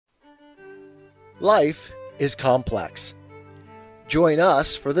Life is complex. Join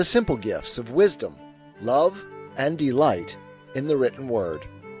us for the simple gifts of wisdom, love, and delight in the written word.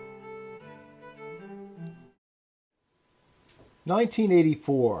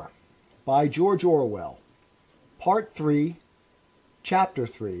 1984 by George Orwell. Part 3, Chapter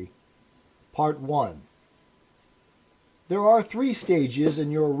 3, Part 1. There are 3 stages in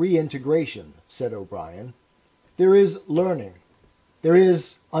your reintegration, said O'Brien. There is learning, there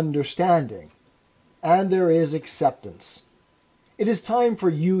is understanding, and there is acceptance. It is time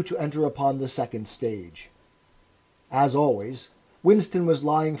for you to enter upon the 2nd stage. As always, Winston was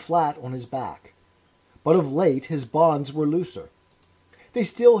lying flat on his back, but of late his bonds were looser. They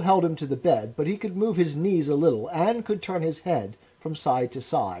still held him to the bed, but he could move his knees a little and could turn his head from side to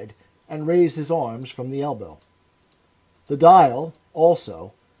side and raise his arms from the elbow. The dial,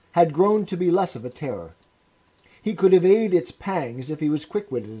 also, had grown to be less of a terror. He could evade its pangs if he was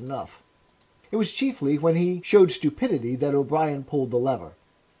quick-witted enough. It was chiefly when he showed stupidity that O'Brien pulled the lever.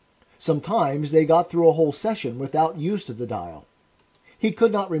 Sometimes they got through a whole session without use of the dial. He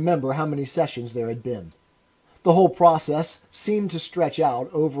could not remember how many sessions there had been. The whole process seemed to stretch out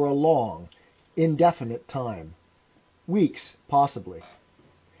over a long, indefinite time. Weeks, possibly.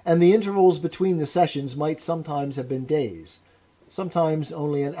 And the intervals between the sessions might sometimes have been days, sometimes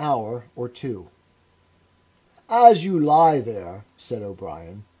only an hour or 2. "As you lie there," said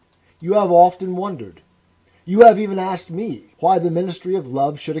O'Brien, "you have often wondered. You have even asked me why the Ministry of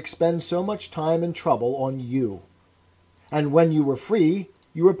Love should expend so much time and trouble on you. And when you were free,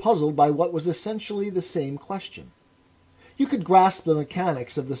 you were puzzled by what was essentially the same question. You could grasp the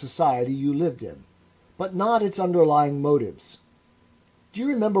mechanics of the society you lived in, but not its underlying motives. Do you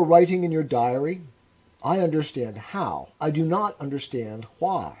remember writing in your diary, 'I understand how, I do not understand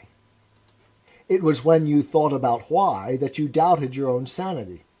why'? It was when you thought about why that you doubted your own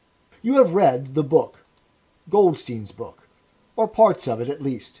sanity. You have read the book, Goldstein's book, or parts of it at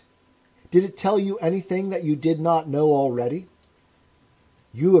least. Did it tell you anything that you did not know already?"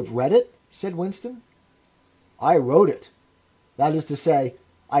 "You have read it?" said Winston. "I wrote it. That is to say,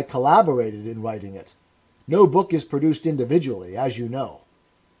 I collaborated in writing it. No book is produced individually, as you know."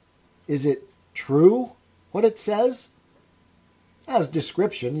 "Is it true, what it says?" "As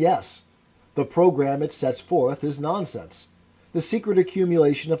description, yes. The program it sets forth is nonsense. The secret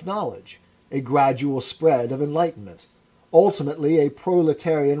accumulation of knowledge, a gradual spread of enlightenment, ultimately a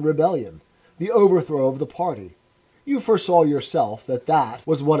proletarian rebellion, the overthrow of the party. You foresaw yourself that that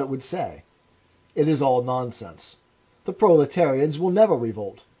was what it would say. It is all nonsense. The proletarians will never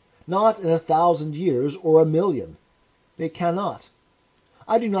revolt, not in 1,000 years or 1,000,000. They cannot.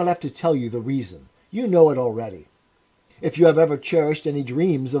 I do not have to tell you the reason. You know it already. If you have ever cherished any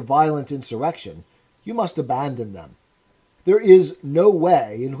dreams of violent insurrection, you must abandon them. There is no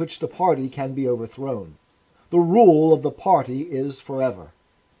way in which the party can be overthrown. The rule of the party is forever.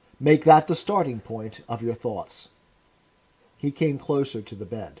 Make that the starting point of your thoughts." He came closer to the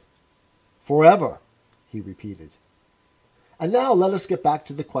bed. "Forever," he repeated. "And now let us get back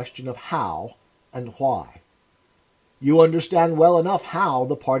to the question of how and why. You understand well enough how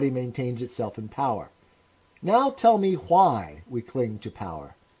the party maintains itself in power. Now tell me why we cling to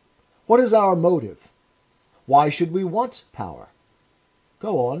power. What is our motive? Why should we want power?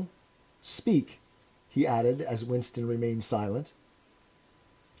 Go on. Speak," he added as Winston remained silent.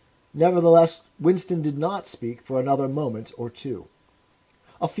 Nevertheless, Winston did not speak for another moment or 2.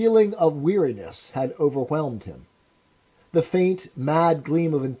 A feeling of weariness had overwhelmed him. The faint, mad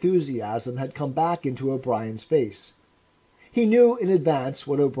gleam of enthusiasm had come back into O'Brien's face. He knew in advance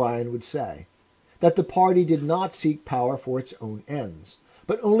what O'Brien would say, that the party did not seek power for its own ends,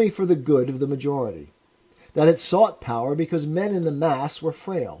 but only for the good of the majority, that it sought power because men in the mass were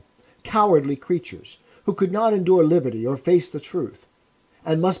frail, cowardly creatures who could not endure liberty or face the truth,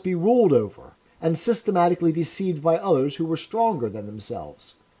 and must be ruled over and systematically deceived by others who were stronger than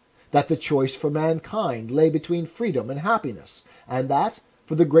themselves, that the choice for mankind lay between freedom and happiness, and that,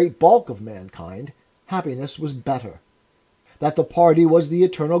 for the great bulk of mankind, happiness was better, that the party was the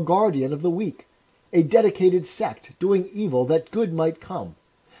eternal guardian of the weak, a dedicated sect doing evil that good might come,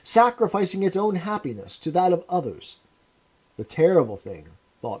 sacrificing its own happiness to that of others. The terrible thing,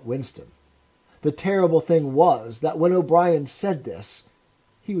 thought Winston, the terrible thing was that when O'Brien said this,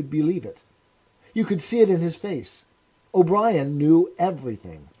 he would believe it. You could see it in his face. O'Brien knew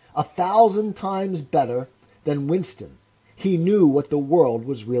everything, 1,000 times better than Winston. He knew what the world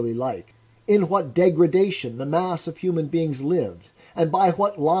was really like, in what degradation the mass of human beings lived, and by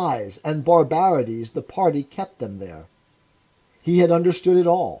what lies and barbarities the party kept them there. He had understood it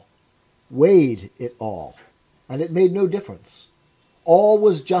all, weighed it all, and it made no difference. All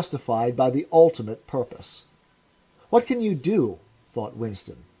was justified by the ultimate purpose. What can you do, thought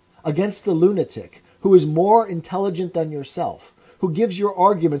Winston, against the lunatic who is more intelligent than yourself, who gives your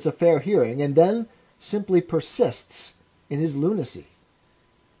arguments a fair hearing, and then simply persists in his lunacy?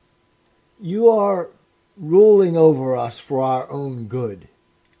 "You are ruling over us for our own good,"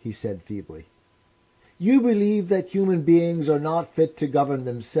 he said feebly. "You believe that human beings are not fit to govern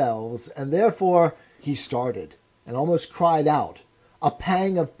themselves, and therefore—" He started and almost cried out. A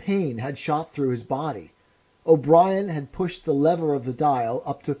pang of pain had shot through his body. O'Brien had pushed the lever of the dial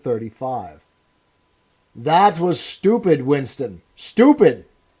up to 35. "That was stupid, Winston. Stupid,"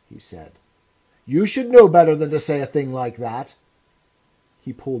 he said. "You should know better than to say a thing like that."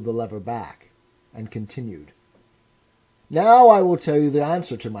 He pulled the lever back and continued. "Now I will tell you the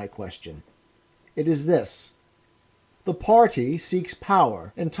answer to my question. It is this. The party seeks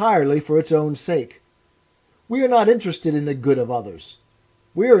power entirely for its own sake. We are not interested in the good of others.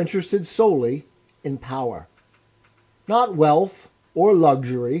 We are interested solely in power. Not wealth or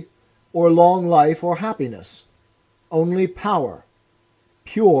luxury or long life or happiness. Only power.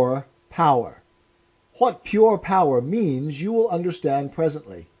 Pure power. What pure power means you will understand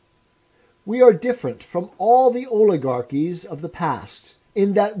presently. We are different from all the oligarchies of the past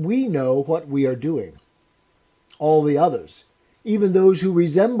in that we know what we are doing. All the others, even those who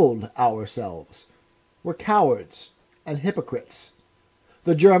resembled ourselves, were cowards and hypocrites.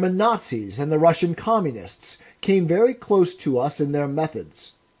 The German Nazis and the Russian communists came very close to us in their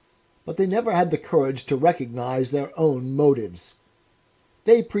methods, but they never had the courage to recognize their own motives.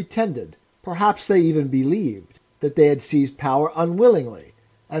 They pretended, perhaps they even believed, that they had seized power unwillingly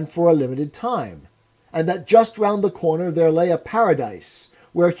and for a limited time, and that just round the corner there lay a paradise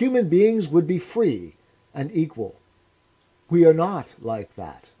where human beings would be free and equal. We are not like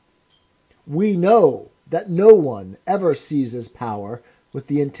that. We know that no one ever seizes power with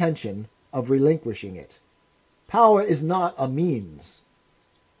the intention of relinquishing it. Power is not a means.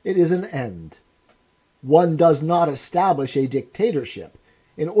 It is an end. One does not establish a dictatorship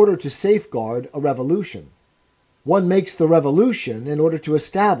in order to safeguard a revolution. One makes the revolution in order to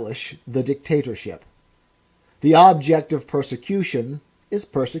establish the dictatorship. The object of persecution is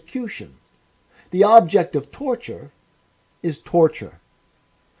persecution. The object of torture is torture.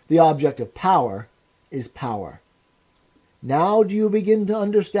 The object of power is power. Now do you begin to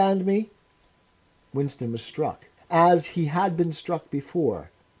understand me?" Winston was struck, as he had been struck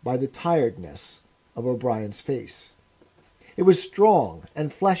before, by the tiredness of O'Brien's face. It was strong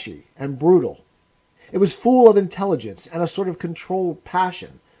and fleshy and brutal. It was full of intelligence and a sort of controlled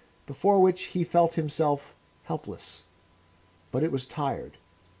passion, before which he felt himself helpless. But it was tired.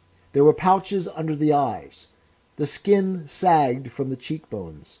 There were pouches under the eyes. The skin sagged from the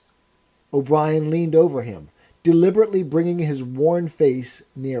cheekbones. O'Brien leaned over him, deliberately bringing his worn face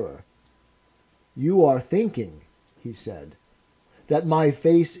nearer. "You are thinking," he said, "that my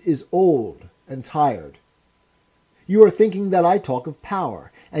face is old and tired. You are thinking that I talk of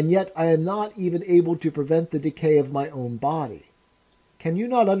power, and yet I am not even able to prevent the decay of my own body. Can you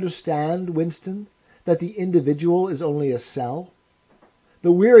not understand, Winston, that the individual is only a cell?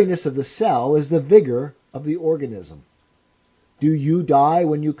 The weariness of the cell is the vigor of the organism. Do you die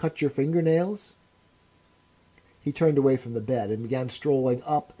when you cut your fingernails?" He turned away from the bed and began strolling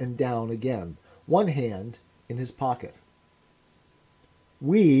up and down again, one hand in his pocket.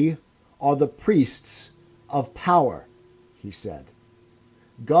 "We are the priests of power," he said.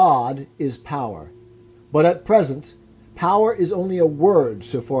 "God is power, but at present power is only a word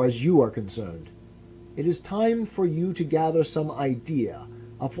so far as you are concerned. It is time for you to gather some idea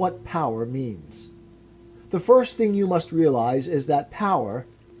of what power means. The first thing you must realize is that power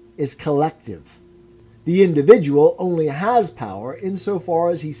is collective. The individual only has power insofar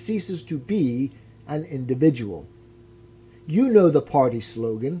as he ceases to be an individual. You know the party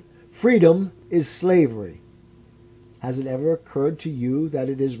slogan, "Freedom is slavery." Has it ever occurred to you that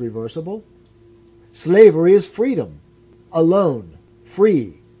it is reversible? Slavery is freedom. Alone,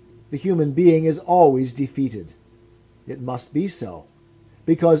 free, the human being is always defeated. It must be so,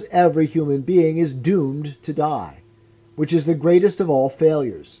 because every human being is doomed to die, which is the greatest of all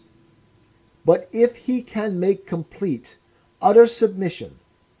failures. But if he can make complete, utter submission,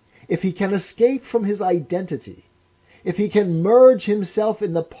 if he can escape from his identity, if he can merge himself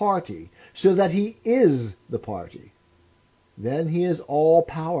in the party so that he is the party, then he is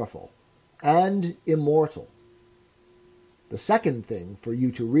all-powerful and immortal. The second thing for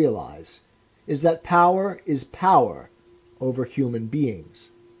you to realize is that power is power over human beings,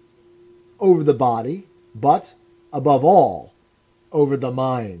 over the body, but, above all, over the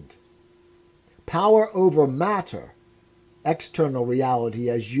mind. Power over matter external reality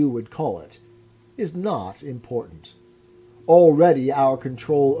as you would call it, is not important. Already our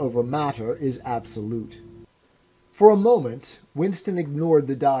control over matter is absolute. For a moment, Winston ignored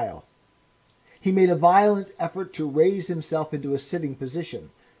the dial. He made a violent effort to raise himself into a sitting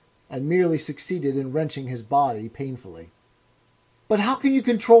position, and merely succeeded in wrenching his body painfully. "But how can you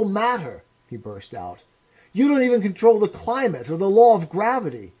control matter?" he burst out. "You don't even control the climate or the law of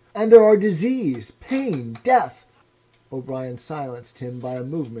gravity. And there are disease, pain, death." O'Brien silenced him by a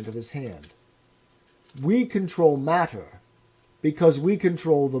movement of his hand. "We control matter because we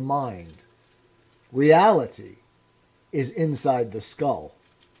control the mind. Reality is inside the skull.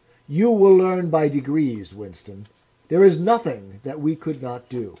 You will learn by degrees, Winston. There is nothing that we could not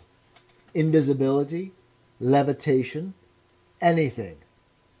do. Invisibility, levitation, anything.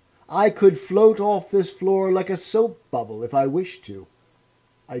 I could float off this floor like a soap bubble if I wished to.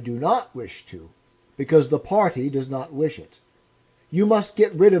 I do not wish to, because the party does not wish it. You must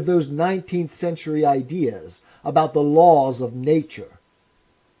get rid of those 19th century ideas about the laws of nature.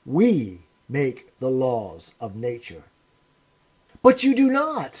 We make the laws of nature." "But you do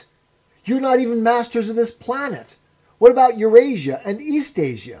not! You're not even masters of this planet. What about Eurasia and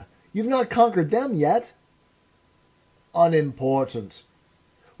Eastasia? You've not conquered them yet." "Unimportant.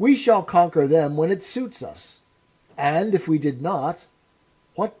 We shall conquer them when it suits us. And if we did not,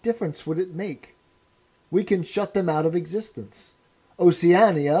 what difference would it make? We can shut them out of existence.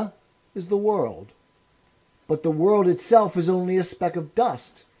 Oceania is the world. But the world itself is only a speck of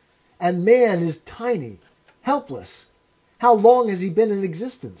dust. And man is tiny, helpless. How long has he been in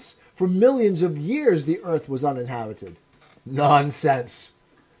existence? For millions of years the earth was uninhabited." "Nonsense!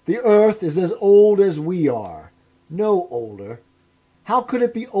 The earth is as old as we are. No older. How could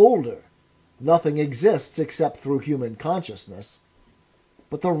it be older? Nothing exists except through human consciousness."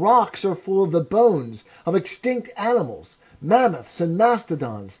 "But the rocks are full of the bones of extinct animals, mammoths and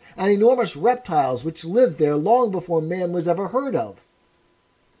mastodons, and enormous reptiles which lived there long before man was ever heard of."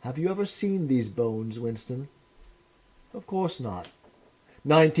 "Have you ever seen these bones, Winston?" "Of course not.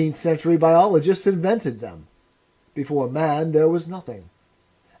 19th century biologists invented them. Before man there was nothing.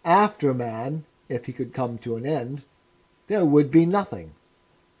 After man, if he could come to an end, there would be nothing.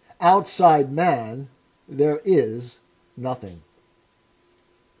 Outside man, there is nothing."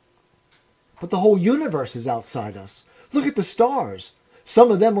 "But the whole universe is outside us. Look at the stars. Some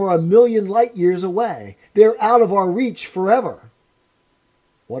of them are 1,000,000 light years away. They're out of our reach forever."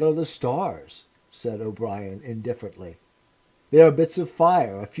 "What are the stars?" said O'Brien indifferently. "They are bits of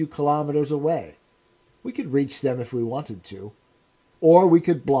fire a few kilometers away. We could reach them if we wanted to. Or we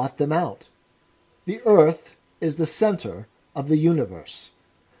could blot them out. The earth is the center of the universe.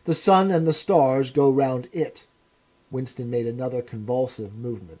 The sun and the stars go round it." Winston made another convulsive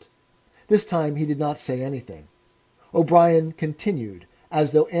movement. This time he did not say anything. O'Brien continued,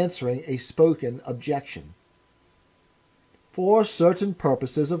 as though answering a spoken objection. "For certain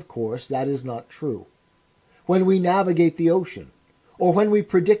purposes, of course, that is not true. When we navigate the ocean, or when we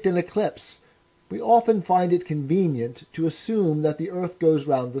predict an eclipse, we often find it convenient to assume that the earth goes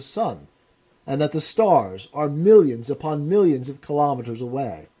round the sun, and that the stars are millions upon millions of kilometers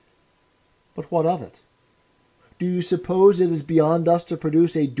away. But what of it? Do you suppose it is beyond us to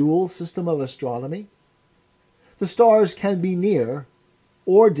produce a dual system of astronomy? The stars can be near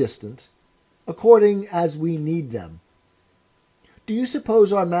or distant, according as we need them. Do you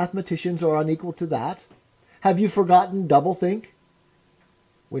suppose our mathematicians are unequal to that? Have you forgotten doublethink?"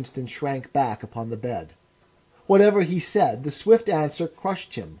 Winston shrank back upon the bed. Whatever he said, the swift answer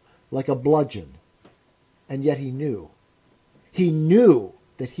crushed him like a bludgeon. And yet he knew. He knew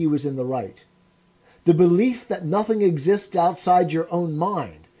that he was in the right. The belief that nothing exists outside your own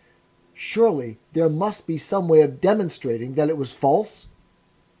mind. Surely there must be some way of demonstrating that it was false?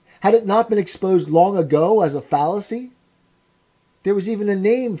 Had it not been exposed long ago as a fallacy? There was even a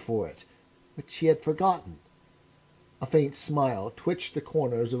name for it, which he had forgotten. A faint smile twitched the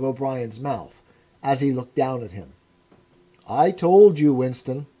corners of O'Brien's mouth as he looked down at him. "I told you,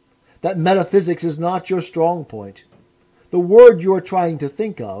 Winston, that metaphysics is not your strong point. The word you are trying to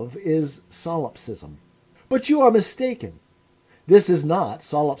think of is solipsism. But you are mistaken. This is not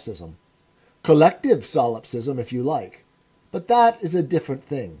solipsism. Collective solipsism, if you like. But that is a different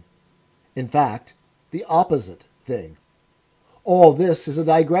thing. In fact, the opposite thing. All this is a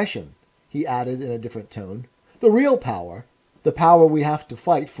digression," he added in a different tone. "The real power, the power we have to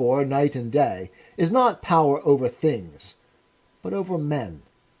fight for night and day, is not power over things, but over men."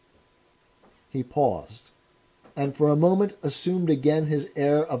 He paused, and for a moment assumed again his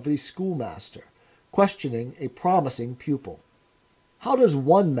air of a schoolmaster, questioning a promising pupil. "How does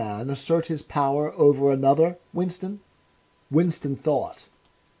one man assert his power over another, Winston?" Winston thought.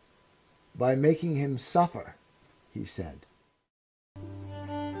 By making him suffer, he said.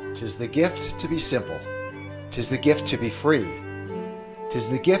 'Tis the gift to be simple. 'Tis the gift to be free. 'Tis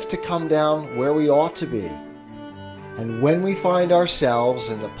the gift to come down where we ought to be. And when we find ourselves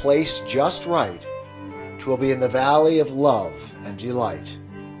in the place just right, 'twill be in the valley of love and delight.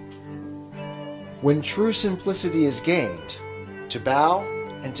 When true simplicity is gained, to bow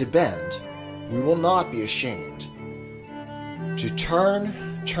and to bend, we will not be ashamed. To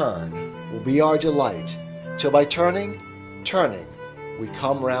turn will be our delight, till by turning, we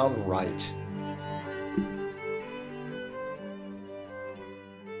come round right.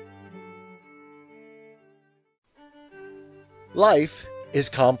 Life is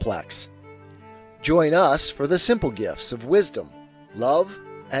complex. Join us for the simple gifts of wisdom, love,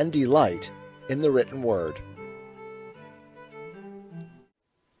 and delight in the written word.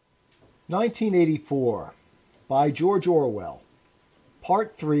 1984 by George Orwell.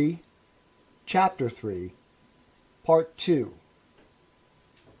 Part 3, Chapter 3, Part 2.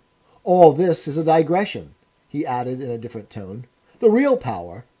 All this is a digression, he added in a different tone. The real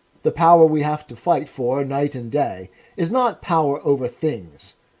power, the power we have to fight for night and day, is not power over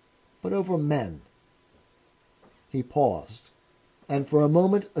things, but over men. He paused, and for a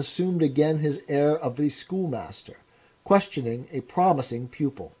moment assumed again his air of a schoolmaster, questioning a promising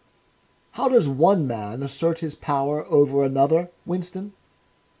pupil. How does one man assert his power over another, Winston?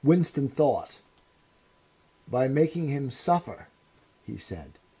 Winston thought. By making him suffer, he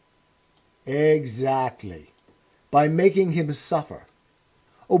said. Exactly. By making him suffer.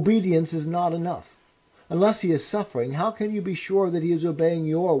 Obedience is not enough. Unless he is suffering, how can you be sure that he is obeying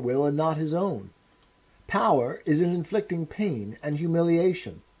your will and not his own? Power is in inflicting pain and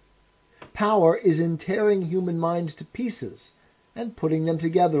humiliation. Power is in tearing human minds to pieces and putting them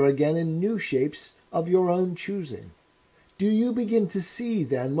together again in new shapes of your own choosing. Do you begin to see,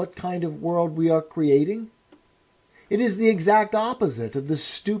 then, what kind of world we are creating? It is the exact opposite of the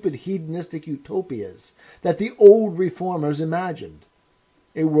stupid hedonistic utopias that the old reformers imagined.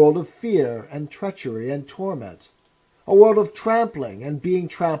 A world of fear and treachery and torment. A world of trampling and being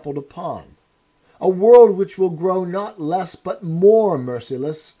trampled upon. A world which will grow not less but more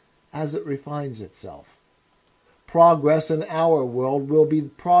merciless as it refines itself. Progress in our world will be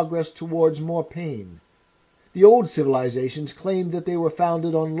progress towards more pain. The old civilizations claimed that they were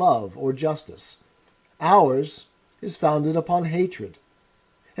founded on love or justice. Ours is founded upon hatred.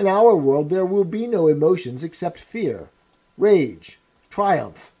 In our world there will be no emotions except fear, rage,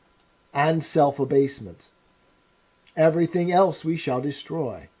 triumph, and self-abasement. Everything else we shall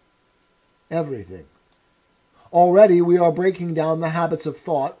destroy. Everything. Already we are breaking down the habits of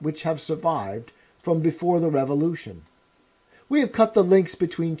thought which have survived from before the Revolution. We have cut the links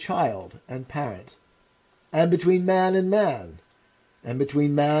between child and parent, and between man, and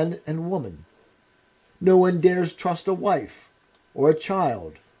between man and woman. No one dares trust a wife, or a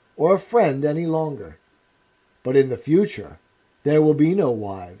child, or a friend any longer. But in the future, there will be no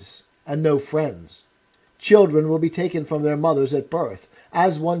wives, and no friends. Children will be taken from their mothers at birth,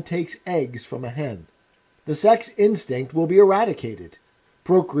 as one takes eggs from a hen. The sex instinct will be eradicated.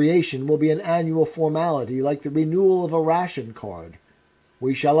 Procreation will be an annual formality like the renewal of a ration card.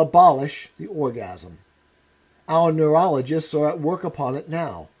 We shall abolish the orgasm. Our neurologists are at work upon it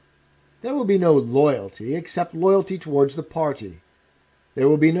now. There will be no loyalty except loyalty towards the party. There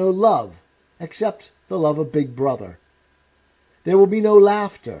will be no love except the love of Big Brother. There will be no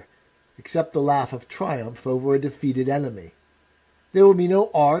laughter except the laugh of triumph over a defeated enemy. There will be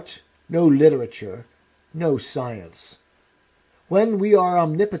no art, no literature, no science. When we are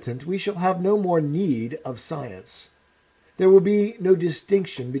omnipotent, we shall have no more need of science. There will be no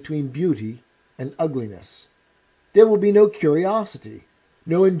distinction between beauty and ugliness. There will be no curiosity,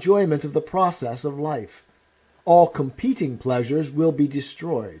 no enjoyment of the process of life. All competing pleasures will be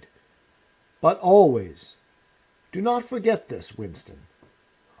destroyed. But always, do not forget this, Winston,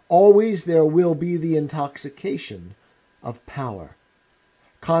 always there will be the intoxication of power,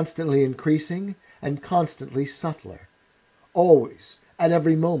 constantly increasing and constantly subtler. Always, at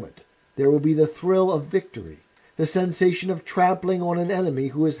every moment, there will be the thrill of victory, the sensation of trampling on an enemy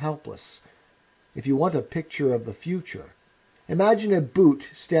who is helpless. If you want a picture of the future, imagine a boot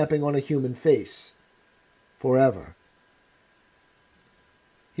stamping on a human face. Forever.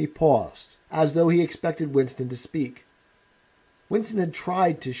 He paused, as though he expected Winston to speak. Winston had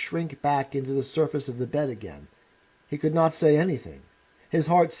tried to shrink back into the surface of the bed again. He could not say anything. His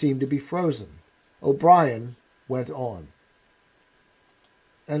heart seemed to be frozen. O'Brien went on.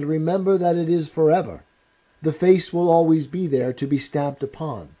 And remember that it is forever. The face will always be there to be stamped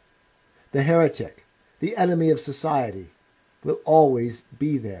upon. The heretic, the enemy of society, will always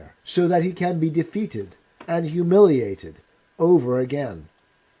be there, so that he can be defeated and humiliated over again.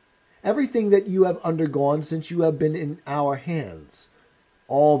 Everything that you have undergone since you have been in our hands,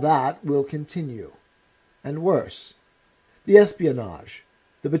 all that will continue, and worse. The espionage,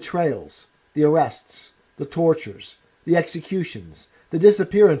 the betrayals, the arrests, the tortures, the executions, the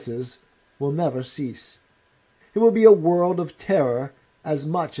disappearances will never cease. It will be a world of terror as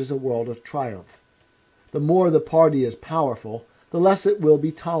much as a world of triumph. The more the party is powerful, the less it will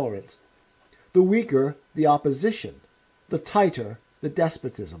be tolerant. The weaker the opposition, the tighter the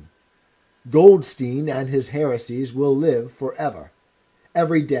despotism. Goldstein and his heresies will live forever.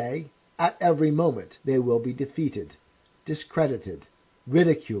 Every day, at every moment, they will be defeated, discredited,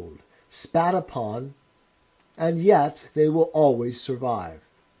 ridiculed, spat upon, and yet they will always survive.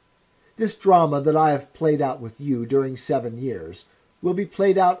 This drama that I have played out with you during 7 years will be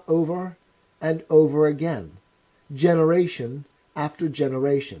played out over and over again, generation after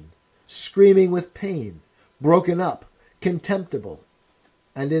generation, screaming with pain, broken up, contemptible,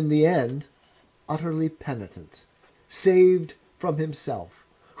 and in the end, utterly penitent, saved from himself,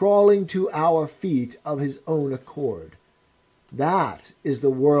 crawling to our feet of his own accord. That is the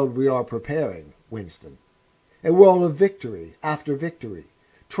world we are preparing, Winston. A world of victory after victory,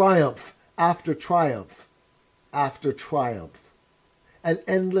 triumph after triumph after triumph. An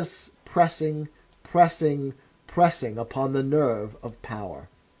endless pressing upon the nerve of power.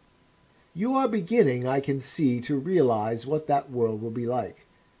 You are beginning, I can see, to realize what that world will be like.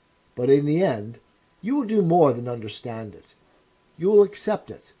 But in the end, you will do more than understand it. You will accept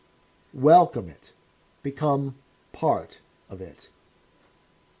it, welcome it, become part of it.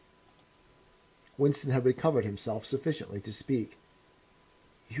 Winston had recovered himself sufficiently to speak.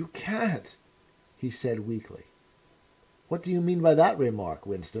 "You can't," he said weakly. "What do you mean by that remark,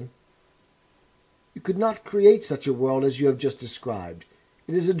 Winston?" "You could not create such a world as you have just described.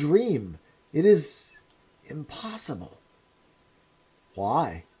 It is a dream. It is impossible."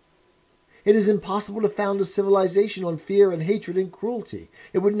 "Why?" "It is impossible to found a civilization on fear and hatred and cruelty.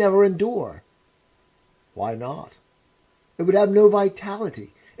 It would never endure." "Why not?" "It would have no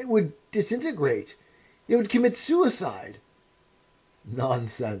vitality. It would disintegrate. It would commit suicide."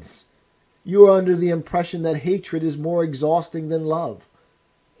 "Nonsense. You are under the impression that hatred is more exhausting than love.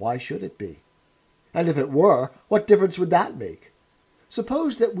 Why should it be? And if it were, what difference would that make?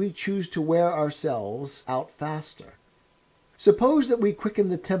 Suppose that we choose to wear ourselves out faster. Suppose that we quicken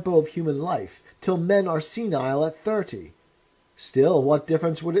the tempo of human life till men are senile at 30. Still, what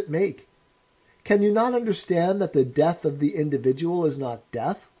difference would it make? Can you not understand that the death of the individual is not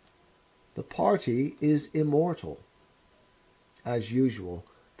death? The party is immortal." As usual,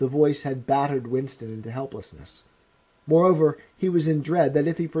 the voice had battered Winston into helplessness. Moreover, he was in dread that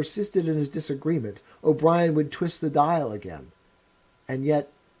if he persisted in his disagreement, O'Brien would twist the dial again. And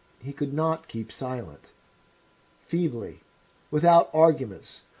yet he could not keep silent. Feebly, without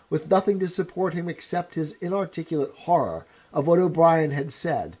arguments, with nothing to support him except his inarticulate horror of what O'Brien had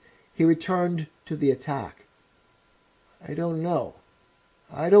said, he returned to the attack. "I don't know.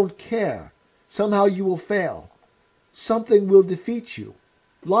 I don't care. Somehow you will fail. Something will defeat you.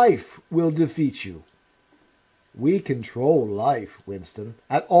 Life will defeat you." "We control life, Winston,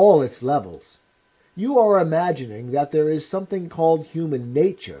 at all its levels. You are imagining that there is something called human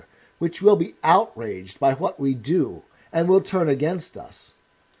nature which will be outraged by what we do and will turn against us.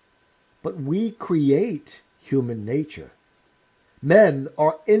 But we create human nature. Men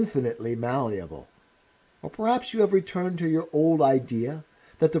are infinitely malleable. Or perhaps you have returned to your old idea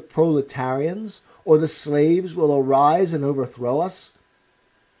that the proletarians or the slaves will arise and overthrow us?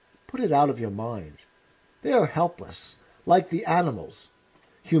 Put it out of your mind. They are helpless, like the animals.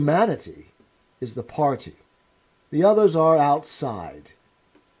 Humanity is the party. The others are outside,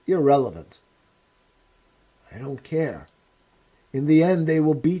 irrelevant. I don't care. In the end, they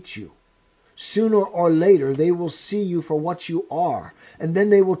will beat you. Sooner or later, they will see you for what you are, and then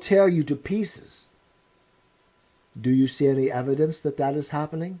they will tear you to pieces. Do you see any evidence that that is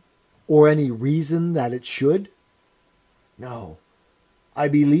happening? Or any reason that it should? No. I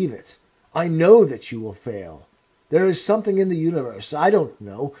believe it. I know that you will fail. There is something in the universe, I don't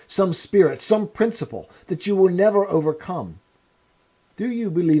know, some spirit, some principle that you will never overcome. Do you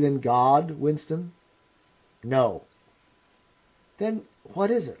believe in God, Winston? No. Then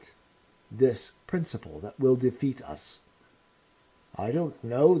what is it? This principle that will defeat us? I don't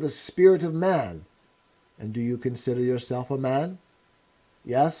know, the spirit of man. And do you consider yourself a man?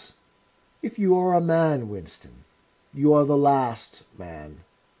 Yes. If you are a man, Winston, you are the last man.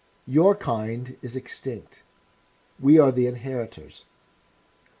 Your kind is extinct. We are the inheritors.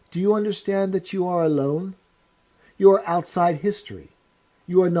 Do you understand that you are alone? You are outside history.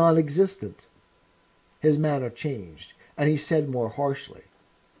 You are non-existent." His manner changed, and he said more harshly,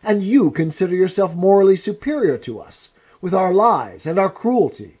 "And you consider yourself morally superior to us, with our lies and our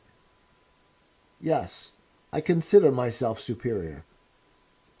cruelty." "Yes, I consider myself superior."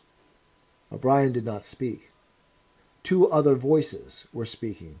 O'Brien did not speak. Two other voices were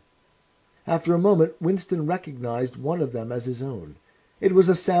speaking. After a moment, Winston recognized one of them as his own. It was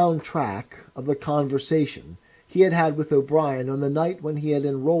a sound track of the conversation he had had with O'Brien on the night when he had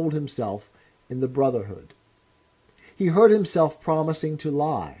enrolled himself in the Brotherhood. He heard himself promising to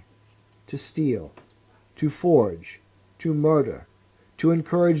lie, to steal, to forge, to murder, to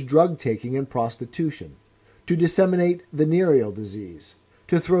encourage drug-taking and prostitution, to disseminate venereal disease,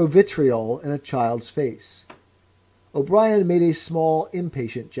 to throw vitriol in a child's face. O'Brien made a small,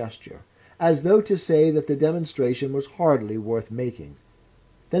 impatient gesture, as though to say that the demonstration was hardly worth making.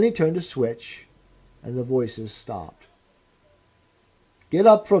 Then he turned a switch, and the voices stopped. "Get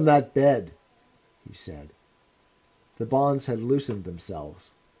up from that bed," he said. The bonds had loosened themselves.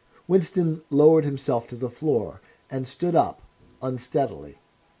 Winston lowered himself to the floor and stood up unsteadily.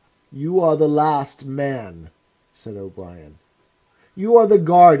 "You are the last man," said O'Brien. "You are the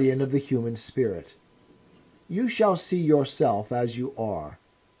guardian of the human spirit. You shall see yourself as you are.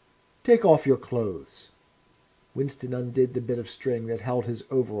 Take off your clothes." Winston undid the bit of string that held his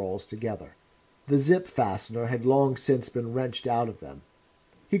overalls together. The zip fastener had long since been wrenched out of them.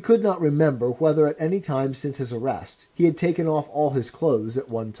 He could not remember whether at any time since his arrest he had taken off all his clothes at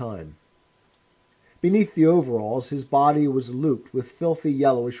one time. Beneath the overalls his body was looped with filthy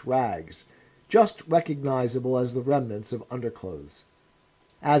yellowish rags, just recognizable as the remnants of underclothes.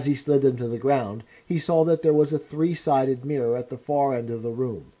 As he slid them to the ground, he saw that there was a three-sided mirror at the far end of the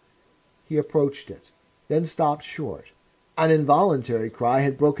room. He approached it, then stopped short. An involuntary cry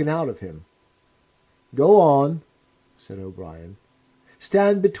had broken out of him. "Go on," said O'Brien.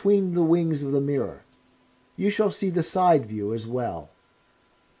 "Stand between the wings of the mirror. You shall see the side view as well."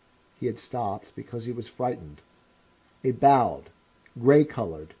 He had stopped because he was frightened. A bowed,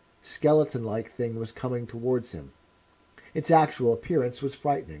 gray-colored, skeleton-like thing was coming towards him. Its actual appearance was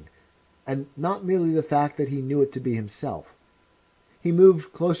frightening, and not merely the fact that he knew it to be himself. He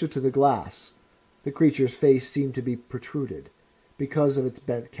moved closer to the glass. The creature's face seemed to be protruded, because of its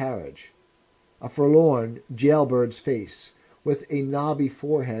bent carriage. A forlorn, jailbird's face, with a knobby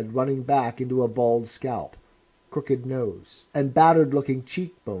forehead running back into a bald scalp, crooked nose, and battered-looking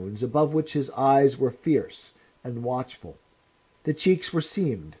cheekbones above which his eyes were fierce and watchful. The cheeks were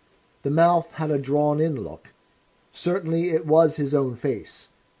seamed. The mouth had a drawn-in look. Certainly it was his own face,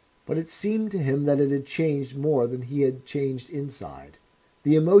 but it seemed to him that it had changed more than he had changed inside.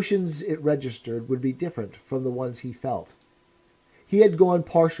 The emotions it registered would be different from the ones he felt. He had gone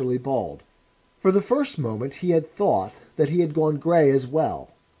partially bald. For the first moment he had thought that he had gone gray as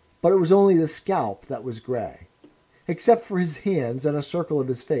well, but it was only the scalp that was gray. Except for his hands and a circle of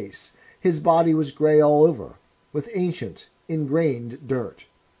his face, his body was gray all over, with ancient, ingrained dirt.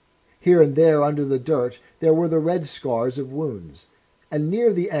 Here and there under the dirt there were the red scars of wounds, and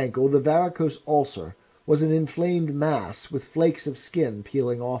near the ankle the varicose ulcer was an inflamed mass with flakes of skin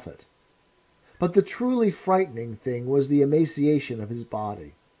peeling off it. But the truly frightening thing was the emaciation of his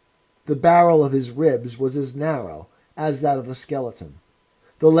body. The barrel of his ribs was as narrow as that of a skeleton.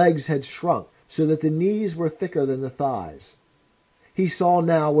 The legs had shrunk so that the knees were thicker than the thighs. He saw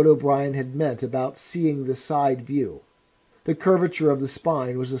now what O'Brien had meant about seeing the side view. The curvature of the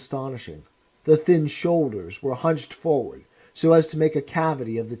spine was astonishing. The thin shoulders were hunched forward so as to make a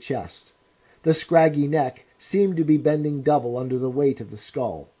cavity of the chest. The scraggy neck seemed to be bending double under the weight of the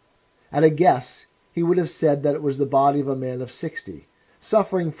skull. At a guess, he would have said that it was the body of a man of 60,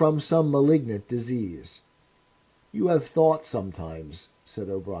 suffering from some malignant disease. "You have thought sometimes," said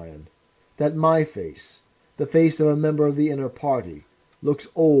O'Brien, "that my face, the face of a member of the inner party, looks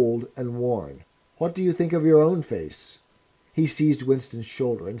old and worn. What do you think of your own face?" He seized Winston's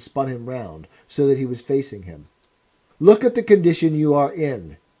shoulder and spun him round so that he was facing him. "Look at the condition you are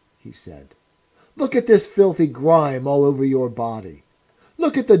in," he said. "Look at this filthy grime all over your body.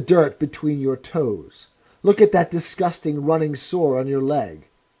 Look at the dirt between your toes. Look at that disgusting running sore on your leg.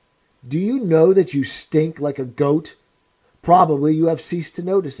 Do you know that you stink like a goat? Probably you have ceased to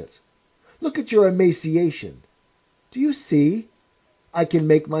notice it. Look at your emaciation. Do you see? I can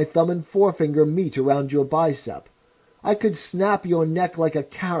make my thumb and forefinger meet around your bicep. I could snap your neck like a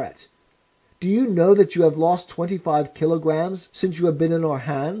carrot. Do you know that you have lost 25 kilograms since you have been in our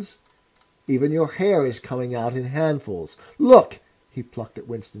hands? Even your hair is coming out in handfuls. Look!" He plucked at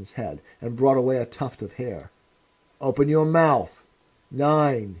Winston's head and brought away a tuft of hair. "Open your mouth.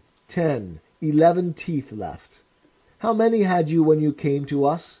 9, 10, 11 teeth left. How many had you when you came to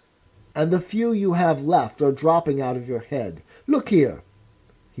us? And the few you have left are dropping out of your head. Look here!"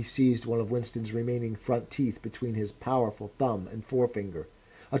 He seized one of Winston's remaining front teeth between his powerful thumb and forefinger.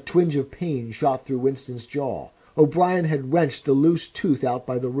 A twinge of pain shot through Winston's jaw. O'Brien had wrenched the loose tooth out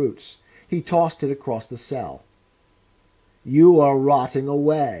by the roots. He tossed it across the cell. "You are rotting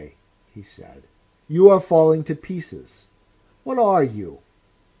away," he said. "You are falling to pieces. What are you?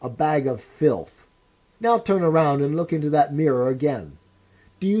 A bag of filth. Now turn around and look into that mirror again.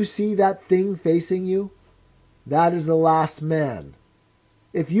 Do you see that thing facing you? That is the last man.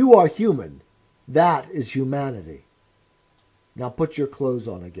 If you are human, that is humanity. Now put your clothes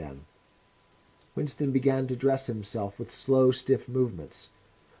on again." Winston began to dress himself with slow, stiff movements.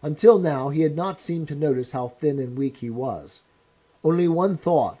 Until now he had not seemed to notice how thin and weak he was. Only one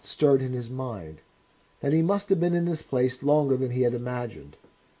thought stirred in his mind, that he must have been in this place longer than he had imagined.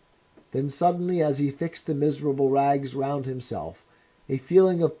 Then suddenly, as he fixed the miserable rags round himself, a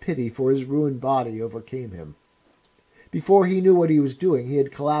feeling of pity for his ruined body overcame him. Before he knew what he was doing, he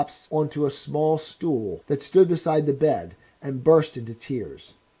had collapsed onto a small stool that stood beside the bed and burst into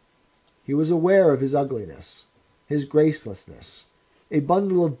tears. He was aware of his ugliness, his gracelessness, a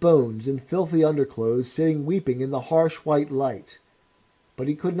bundle of bones in filthy underclothes sitting weeping in the harsh white light. But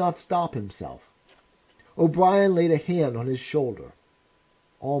he could not stop himself. O'Brien laid a hand on his shoulder,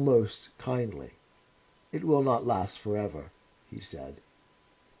 almost kindly. "It will not last forever," he said.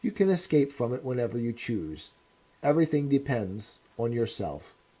 "You can escape from it whenever you choose. Everything depends on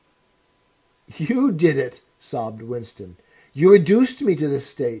yourself." "You did it," sobbed Winston. "You reduced me to this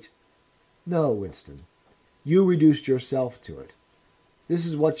state." "No, Winston. You reduced yourself to it. This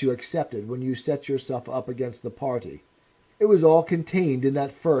is what you accepted when you set yourself up against the party. It was all contained in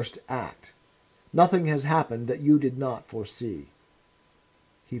that first act. Nothing has happened that you did not foresee."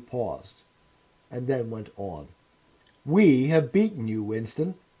 He paused, and then went on. "We have beaten you,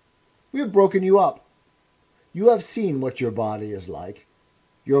 Winston. We have broken you up. You have seen what your body is like.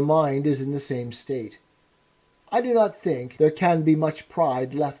 Your mind is in the same state. I do not think there can be much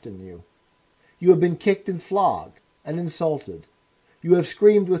pride left in you. You have been kicked and flogged and insulted. You have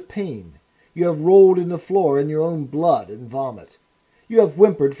screamed with pain. You have rolled in the floor in your own blood and vomit. You have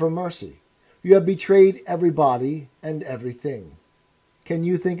whimpered for mercy. You have betrayed everybody and everything. Can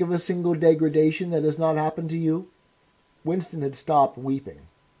you think of a single degradation that has not happened to you?" Winston had stopped weeping,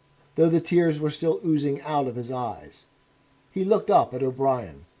 though the tears were still oozing out of his eyes. He looked up at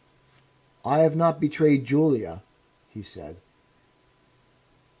O'Brien. "I have not betrayed Julia," he said.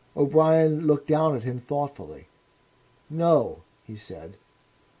 O'Brien looked down at him thoughtfully. "No," he said.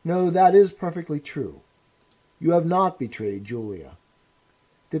 "No, that is perfectly true. You have not betrayed Julia."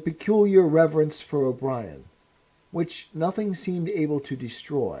 The peculiar reverence for O'Brien, which nothing seemed able to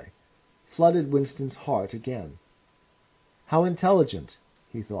destroy, flooded Winston's heart again. How intelligent,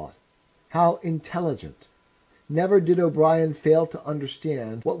 he thought. How intelligent. Never did O'Brien fail to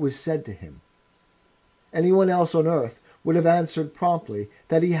understand what was said to him. Anyone else on earth would have answered promptly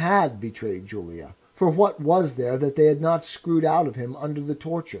that he had betrayed Julia, for what was there that they had not screwed out of him under the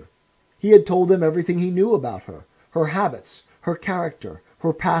torture? He had told them everything he knew about her, her habits, her character,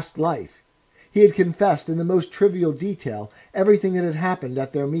 her past life. He had confessed in the most trivial detail everything that had happened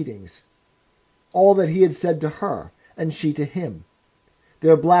at their meetings. All that he had said to her, and she to him.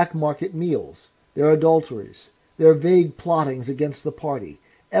 Their black market meals, their adulteries, their vague plottings against the party,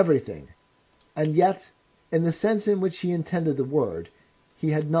 everything. And yet, in the sense in which he intended the word,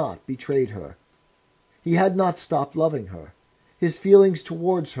 he had not betrayed her. He had not stopped loving her. His feelings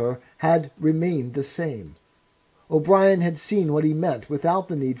towards her had remained the same. O'Brien had seen what he meant without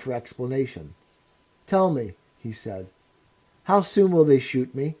the need for explanation. "Tell me," he said, "how soon will they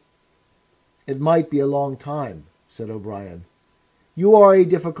shoot me?" "It might be a long time," said O'Brien. "You are a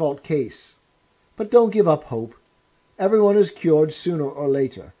difficult case. But don't give up hope. Everyone is cured sooner or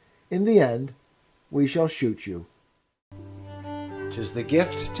later. In the end, we shall shoot you." 'Tis the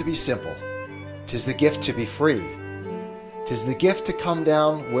gift to be simple. 'Tis the gift to be free. 'Tis the gift to come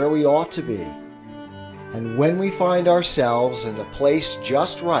down where we ought to be. And when we find ourselves in the place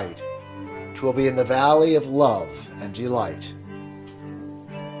just right, 'twill be in the valley of love and delight.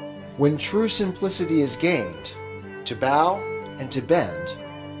 When true simplicity is gained, to bow and to bend,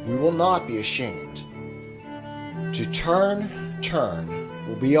 we will not be ashamed. To turn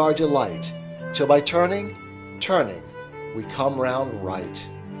will be our delight, till by turning, we come round right.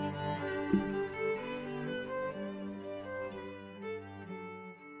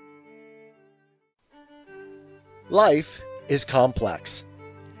 Life is complex.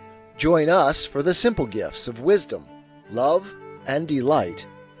 Join us for the simple gifts of wisdom, love, and delight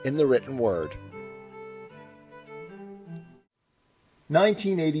in the written word.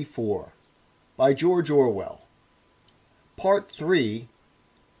 1984 by George Orwell. Part 3,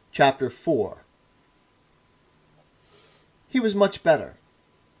 Chapter 4. He was much better.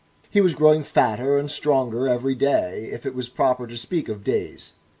 He was growing fatter and stronger every day, if it was proper to speak of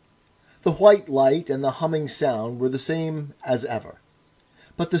days. The white light and the humming sound were the same as ever,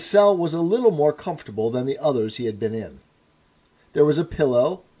 but the cell was a little more comfortable than the others he had been in. There was a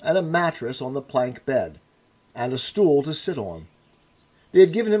pillow and a mattress on the plank bed, and a stool to sit on. They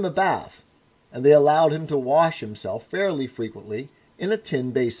had given him a bath, and they allowed him to wash himself fairly frequently in a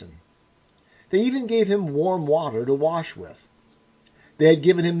tin basin. They even gave him warm water to wash with. They had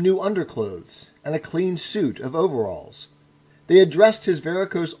given him new underclothes and a clean suit of overalls. They had dressed his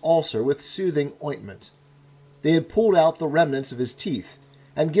varicose ulcer with soothing ointment. They had pulled out the remnants of his teeth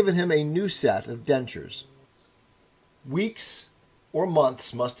and given him a new set of dentures. Weeks or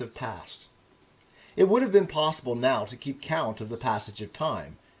months must have passed. It would have been possible now to keep count of the passage of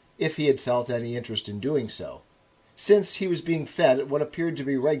time, if he had felt any interest in doing so, since he was being fed at what appeared to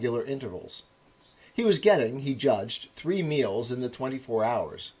be regular intervals. He was getting, he judged, 3 meals in the 24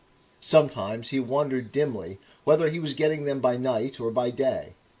 hours. Sometimes he wondered dimly whether he was getting them by night or by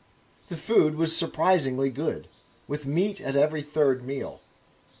day. The food was surprisingly good, with meat at every 3rd meal.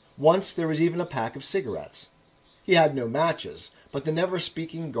 Once there was even a pack of cigarettes. He had no matches, but the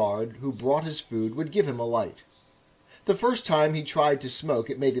never-speaking guard who brought his food would give him a light. The first time he tried to smoke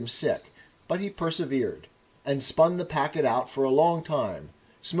it made him sick, but he persevered, and spun the packet out for a long time,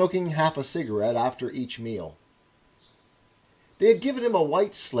 smoking half a cigarette after each meal. They had given him a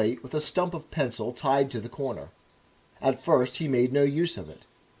white slate with a stump of pencil tied to the corner. At first he made no use of it.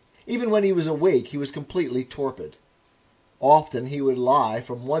 Even when he was awake he was completely torpid. Often he would lie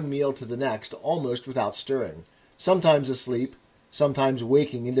from one meal to the next almost without stirring, sometimes asleep, sometimes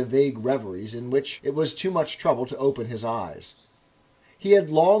waking into vague reveries in which it was too much trouble to open his eyes. He had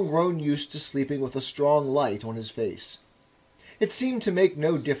long grown used to sleeping with a strong light on his face. It seemed to make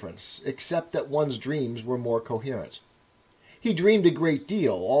no difference, except that one's dreams were more coherent. He dreamed a great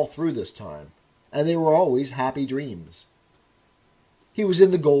deal all through this time, and they were always happy dreams. He was in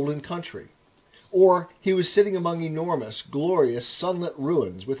the golden country, or he was sitting among enormous, glorious, sunlit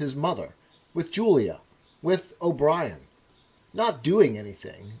ruins with his mother, with Julia, with O'Brien, not doing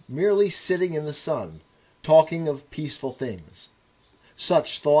anything, merely sitting in the sun, talking of peaceful things.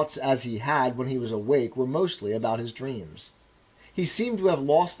 Such thoughts as he had when he was awake were mostly about his dreams. He seemed to have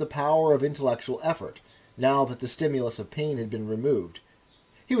lost the power of intellectual effort, now that the stimulus of pain had been removed.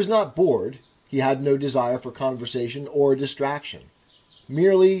 He was not bored, he had no desire for conversation or distraction.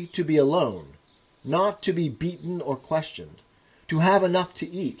 Merely to be alone, not to be beaten or questioned, to have enough to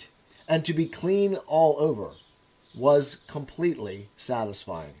eat, and to be clean all over, was completely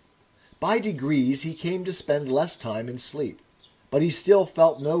satisfying. By degrees he came to spend less time in sleep, but he still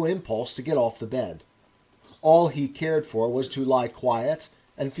felt no impulse to get off the bed. All he cared for was to lie quiet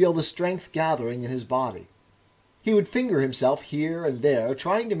and feel the strength gathering in his body. He would finger himself here and there,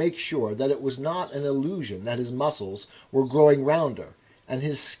 trying to make sure that it was not an illusion that his muscles were growing rounder and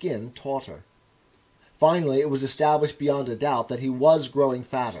his skin tauter. Finally, it was established beyond a doubt that he was growing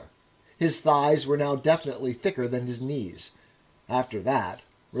fatter. His thighs were now definitely thicker than his knees. After that,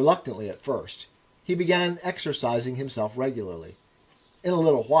 reluctantly at first, he began exercising himself regularly. In a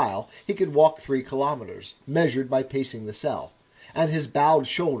little while he could walk 3 kilometers, measured by pacing the cell, and his bowed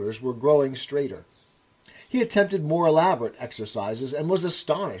shoulders were growing straighter. He attempted more elaborate exercises and was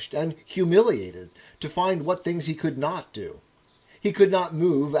astonished and humiliated to find what things he could not do. He could not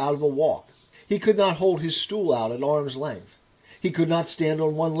move out of a walk. He could not hold his stool out at arm's length. He could not stand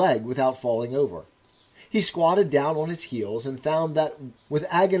on one leg without falling over. He squatted down on his heels and found that, with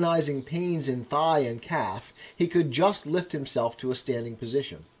agonizing pains in thigh and calf, he could just lift himself to a standing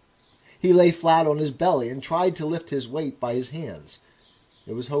position. He lay flat on his belly and tried to lift his weight by his hands.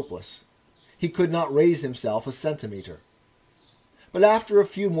 It was hopeless. He could not raise himself a centimeter. But after a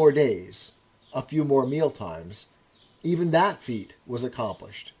few more days, a few more meal times, even that feat was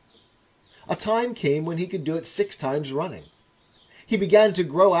accomplished. A time came when he could do it 6 times running. He began to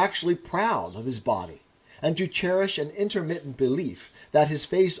grow actually proud of his body, and to cherish an intermittent belief that his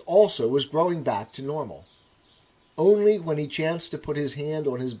face also was growing back to normal. Only when he chanced to put his hand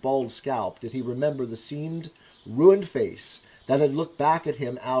on his bald scalp did he remember the seamed, ruined face that had looked back at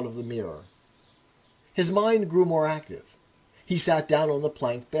him out of the mirror. His mind grew more active. He sat down on the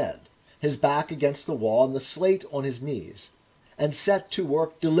plank bed, his back against the wall and the slate on his knees, and set to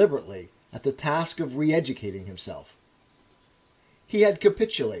work deliberately at the task of re-educating himself. He had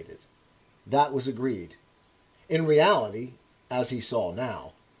capitulated. That was agreed. In reality, as he saw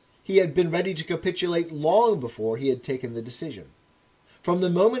now, he had been ready to capitulate long before he had taken the decision. from the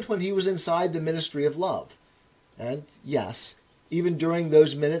moment when he was inside the Ministry of Love. And yes, even during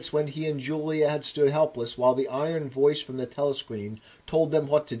those minutes when he and Julia had stood helpless while the iron voice from the telescreen told them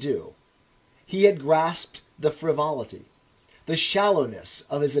what to do, he had grasped the frivolity, the shallowness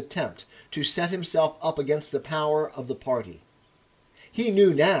of his attempt to set himself up against the power of the party. He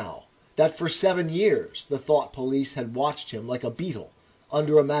knew now that for 7 years the thought police had watched him like a beetle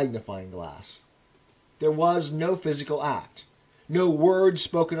under a magnifying glass. There was no physical act, no word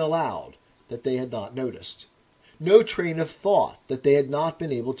spoken aloud that they had not noticed, no train of thought that they had not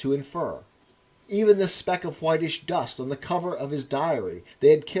been able to infer. Even the speck of whitish dust on the cover of his diary they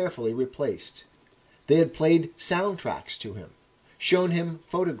had carefully replaced. They had played soundtracks to him, shown him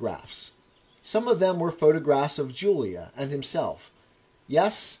photographs. Some of them were photographs of Julia and himself.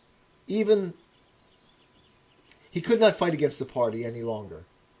 Yes, even he could not fight against the party any longer.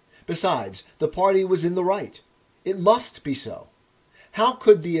 Besides, the party was in the right. It must be so. How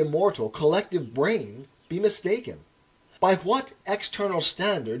could the immortal collective brain be mistaken? By what external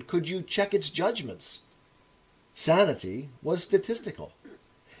standard could you check its judgments? Sanity was statistical.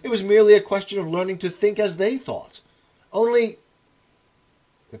 It was merely a question of learning to think as they thought. Only...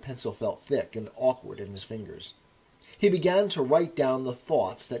 The pencil felt thick and awkward in his fingers. He began to write down the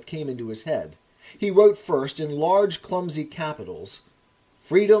thoughts that came into his head. He wrote first in large, clumsy capitals,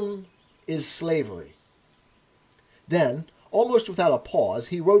 "Freedom is slavery." Then, almost without a pause,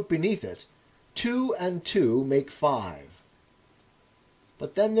 he wrote beneath it, "2 and 2 make 5.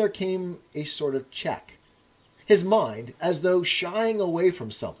 But then there came a sort of check. His mind, as though shying away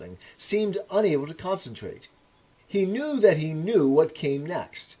from something, seemed unable to concentrate. He knew that he knew what came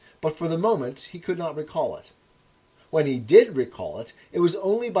next, but for the moment he could not recall it. When he did recall it, it was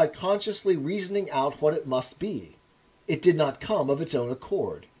only by consciously reasoning out what it must be. It did not come of its own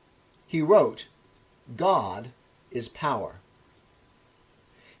accord. He wrote, "God is power."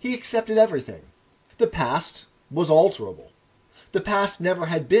 He accepted everything. The past was alterable. The past never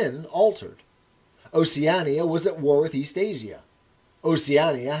had been altered. Oceania was at war with Eastasia.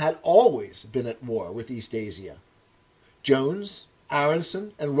 Oceania had always been at war with Eastasia. Jones,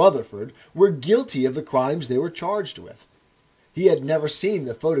 Aronson, and Rutherford were guilty of the crimes they were charged with. He had never seen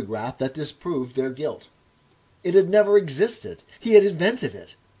the photograph that disproved their guilt. It had never existed. He had invented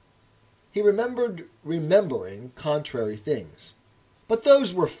it. He remembered remembering contrary things. But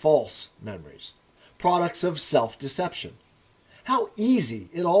those were false memories, products of self-deception. How easy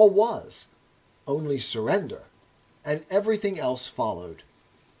it all was! Only surrender, and everything else followed.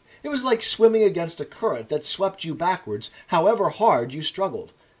 It was like swimming against a current that swept you backwards, however hard you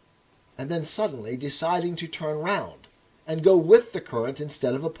struggled, and then suddenly deciding to turn round and go with the current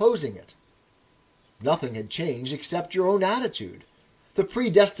instead of opposing it. Nothing had changed except your own attitude. The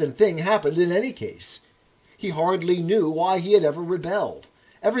predestined thing happened in any case. He hardly knew why he had ever rebelled.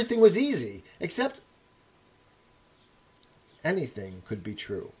 Everything was easy, except... Anything could be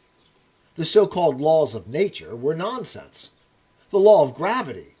true. The so-called laws of nature were nonsense. The law of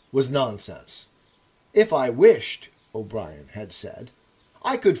gravity was nonsense. "If I wished," O'Brien had said,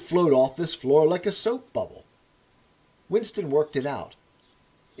 "I could float off this floor like a soap bubble." Winston worked it out.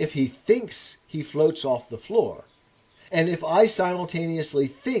 If he thinks he floats off the floor, and if I simultaneously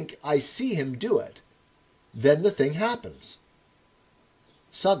think I see him do it, then the thing happens.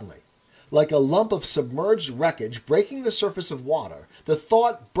 Suddenly, like a lump of submerged wreckage breaking the surface of water, the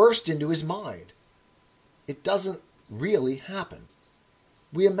thought burst into his mind. It doesn't really happen.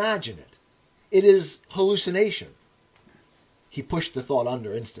 We imagine it. It is hallucination. He pushed the thought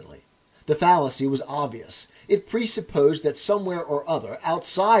under instantly. The fallacy was obvious. It presupposed that somewhere or other,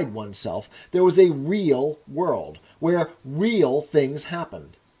 outside oneself, there was a real world, where real things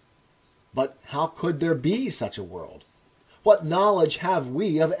happened. But how could there be such a world? What knowledge have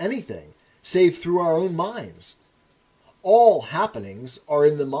we of anything, save through our own minds? All happenings are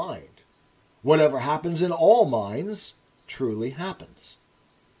in the mind. Whatever happens in all minds truly happens.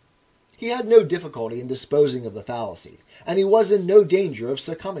 He had no difficulty in disposing of the fallacy, and he was in no danger of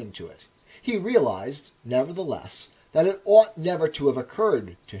succumbing to it. He realized, nevertheless, that it ought never to have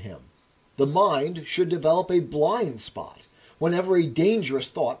occurred to him. The mind should develop a blind spot whenever a dangerous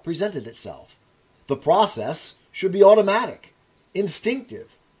thought presented itself. The process should be automatic,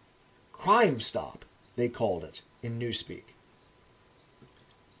 instinctive. Crime stop, they called it in Newspeak.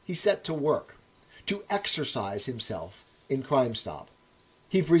 He set to work to exercise himself in Crime Stop.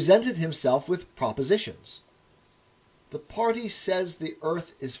 He presented himself with propositions. The party says the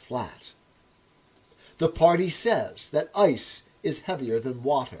earth is flat. The party says that ice is heavier than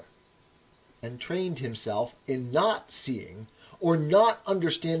water, and trained himself in not seeing or not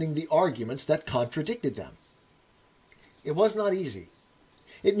understanding the arguments that contradicted them. It was not easy.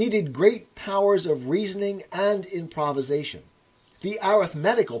 It needed great powers of reasoning and improvisation. The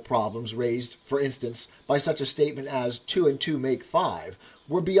arithmetical problems raised, for instance, by such a statement as 2 and 2 make 5,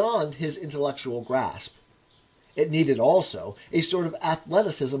 were beyond his intellectual grasp. It needed also a sort of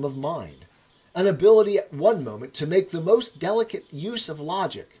athleticism of mind, an ability at one moment to make the most delicate use of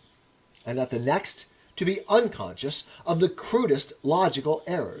logic, and at the next to be unconscious of the crudest logical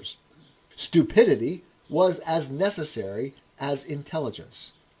errors. Stupidity was as necessary as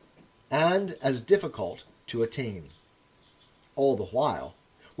intelligence, and as difficult to attain. All the while,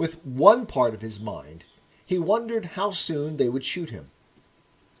 with one part of his mind, he wondered how soon they would shoot him.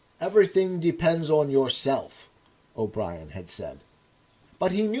 "Everything depends on yourself," O'Brien had said.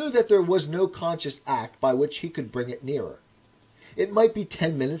 But he knew that there was no conscious act by which he could bring it nearer. It might be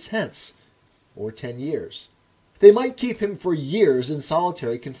 10 minutes hence, or 10 years. They might keep him for years in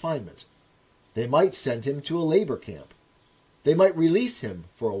solitary confinement. They might send him to a labor camp. They might release him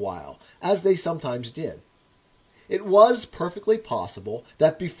for a while, as they sometimes did. It was perfectly possible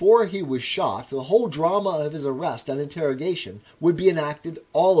that before he was shot, the whole drama of his arrest and interrogation would be enacted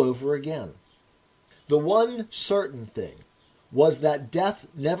all over again. The one certain thing was that death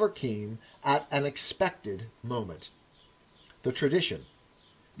never came at an expected moment. The tradition,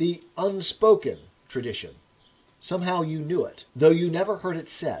 the unspoken tradition, somehow you knew it, though you never heard it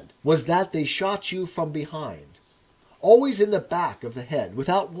said, was that they shot you from behind, always in the back of the head,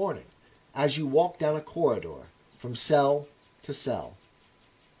 without warning, as you walked down a corridor, from cell to cell.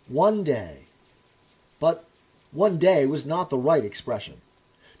 One day. But one day was not the right expression.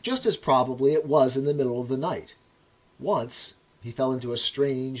 Just as probably it was in the middle of the night. Once he fell into a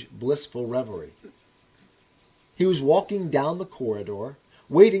strange, blissful reverie. He was walking down the corridor,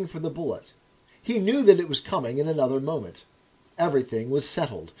 waiting for the bullet. He knew that it was coming in another moment. Everything was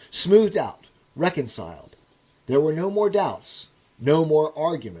settled, smoothed out, reconciled. There were no more doubts, no more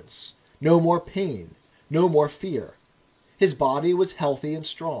arguments, no more pain, no more fear. His body was healthy and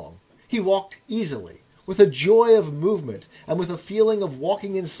strong. He walked easily, with a joy of movement and with a feeling of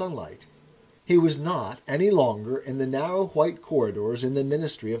walking in sunlight. He was not any longer in the narrow white corridors in the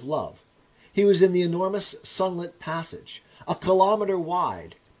Ministry of Love. He was in the enormous sunlit passage, a kilometer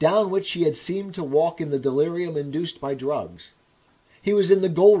wide, down which he had seemed to walk in the delirium induced by drugs. He was in the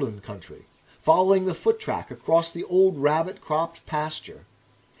golden country, following the foot track across the old rabbit-cropped pasture.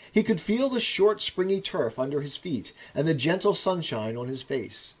 He could feel the short, springy turf under his feet and the gentle sunshine on his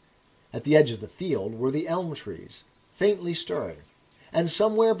face. At the edge of the field were the elm trees, faintly stirring, and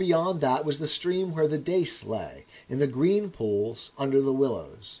somewhere beyond that was the stream where the dace lay, in the green pools under the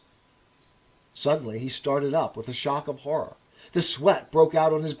willows. Suddenly he started up with a shock of horror. The sweat broke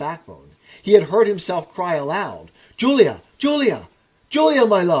out on his backbone. He had heard himself cry aloud, "Julia! Julia! Julia,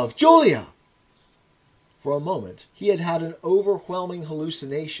 my love! Julia!" For a moment he had had an overwhelming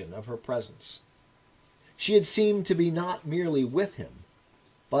hallucination of her presence. She had seemed to be not merely with him,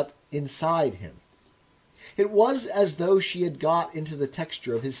 but inside him. It was as though she had got into the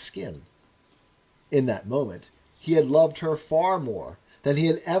texture of his skin. In that moment he had loved her far more than he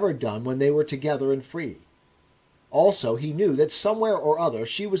had ever done when they were together and free. Also he knew that somewhere or other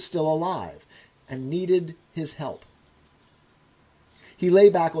she was still alive, and needed his help. He lay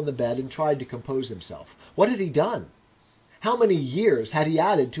back on the bed and tried to compose himself. What had he done? How many years had he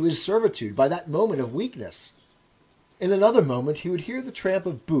added to his servitude by that moment of weakness? In another moment he would hear the tramp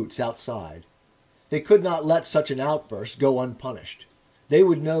of boots outside. They could not let such an outburst go unpunished. They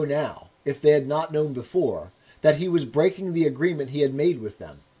would know now, if they had not known before, that he was breaking the agreement he had made with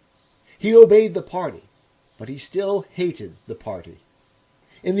them. He obeyed the party, but he still hated the party.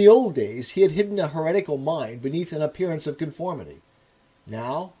 In the old days he had hidden a heretical mind beneath an appearance of conformity.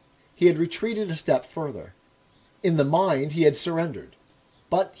 Now he had retreated a step further. In the mind he had surrendered,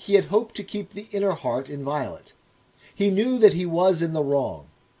 but he had hoped to keep the inner heart inviolate. He knew that he was in the wrong,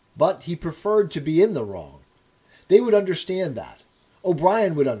 but he preferred to be in the wrong. They would understand that.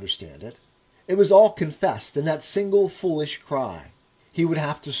 O'Brien would understand it. It was all confessed in that single foolish cry. He would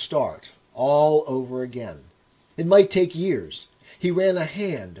have to start all over again. It might take years. He ran a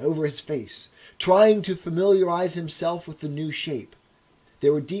hand over his face, trying to familiarize himself with the new shape.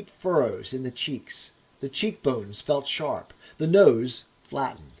 There were deep furrows in the cheeks. The cheekbones felt sharp, the nose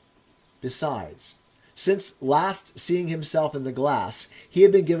flattened. Besides, since last seeing himself in the glass, he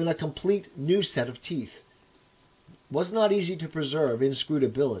had been given a complete new set of teeth. It was not easy to preserve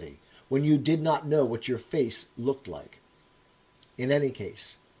inscrutability when you did not know what your face looked like. In any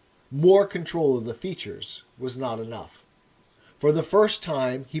case, more control of the features was not enough. For the first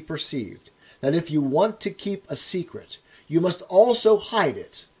time he perceived that if you want to keep a secret, you must also hide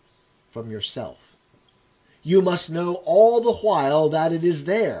it from yourself. You must know all the while that it is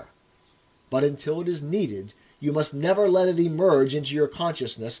there. But until it is needed, you must never let it emerge into your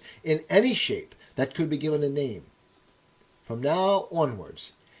consciousness in any shape that could be given a name. From now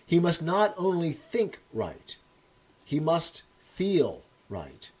onwards, he must not only think right, he must feel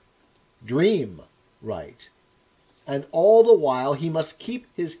right, dream right, and all the while he must keep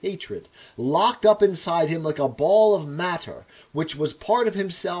his hatred locked up inside him like a ball of matter which was part of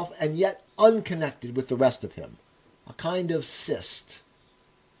himself and yet unconnected with the rest of him, a kind of cyst.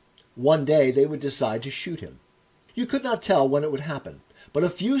 One day they would decide to shoot him. You could not tell when it would happen, but a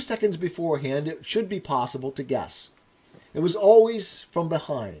few seconds beforehand it should be possible to guess. It was always from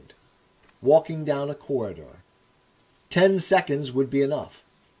behind, walking down a corridor. 10 seconds would be enough.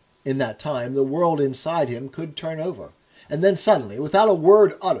 In that time, the world inside him could turn over, and then suddenly, without a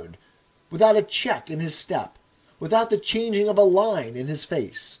word uttered, without a check in his step, without the changing of a line in his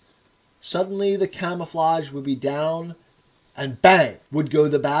face, suddenly the camouflage would be down, and bang would go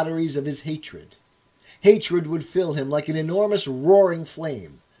the batteries of his hatred. Hatred would fill him like an enormous roaring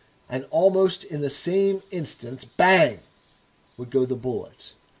flame, and almost in the same instant, bang, would go the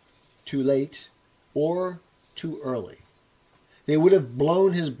bullet. Too late or too early. They would have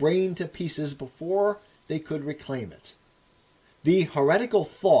blown his brain to pieces before they could reclaim it. The heretical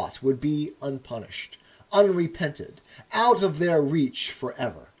thought would be unpunished, unrepented, out of their reach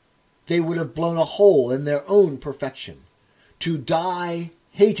forever. They would have blown a hole in their own perfection. To die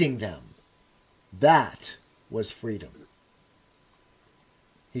hating them, that was freedom.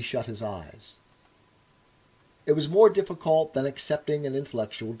 He shut his eyes. It was more difficult than accepting an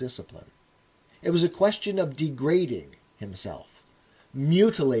intellectual discipline. It was a question of degrading himself,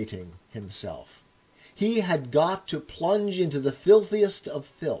 mutilating himself. He had got to plunge into the filthiest of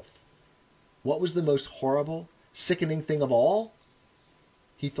filth. What was the most horrible, sickening thing of all?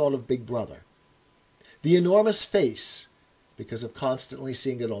 He thought of Big Brother. The enormous face, because of constantly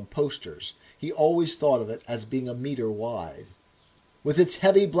seeing it on posters, he always thought of it as being a meter wide, with its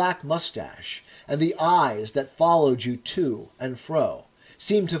heavy black mustache and the eyes that followed you to and fro,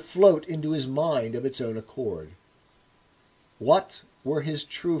 seemed to float into his mind of its own accord. What were his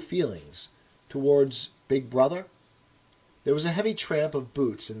true feelings towards Big Brother? There was a heavy tramp of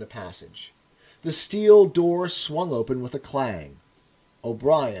boots in the passage. The steel door swung open with a clang.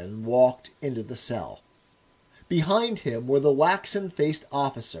 O'Brien walked into the cell. Behind him were the waxen-faced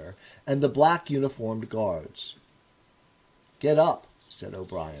officer and the black-uniformed guards. "Get up," said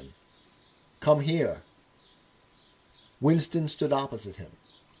O'Brien. "Come here." Winston stood opposite him.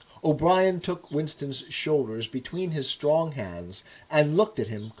 O'Brien took Winston's shoulders between his strong hands and looked at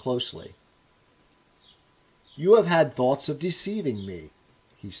him closely. "You have had thoughts of deceiving me,"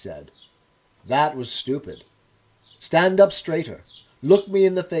 he said. "That was stupid. Stand up straighter. Look me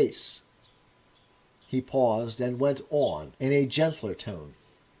in the face." He paused and went on in a gentler tone.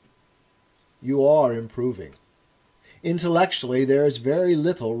 "You are improving. Intellectually, there is very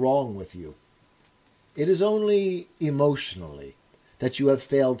little wrong with you. It is only emotionally that you have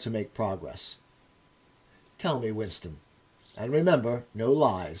failed to make progress. Tell me, Winston, and remember, no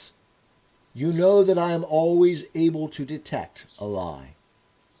lies. You know that I am always able to detect a lie.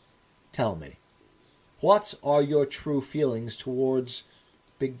 Tell me, what are your true feelings towards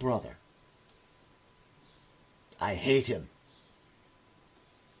Big Brother?" "I hate him."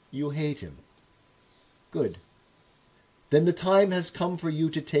 "You hate him. Good. Then the time has come for you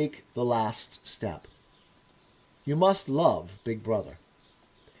to take the last step. You must love Big Brother.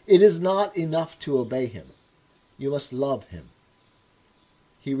 It is not enough to obey him. You must love him."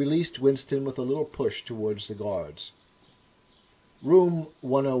 He released Winston with a little push towards the guards. "Room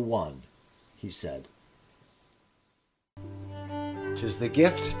 101, he said. "'Tis the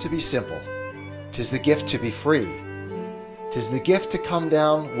gift to be simple. 'Tis the gift to be free. 'Tis the gift to come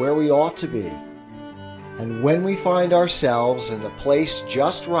down where we ought to be. And when we find ourselves in the place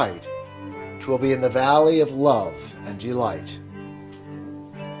just right, 'twill be in the valley of love and delight.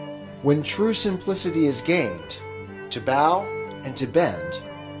 When true simplicity is gained, to bow and to bend,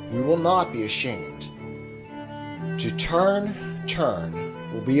 we will not be ashamed. To turn,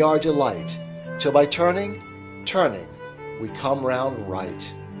 turn will be our delight, till by turning, turning, we come round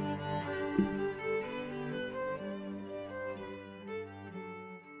right."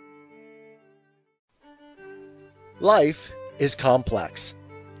 Life is complex.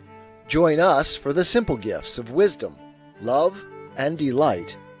 Join us for the simple gifts of wisdom, love, and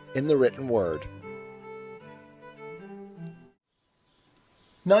delight in the written word.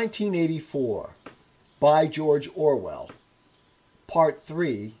 1984 by George Orwell, Part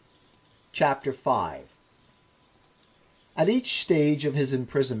 3, Chapter 5. At each stage of his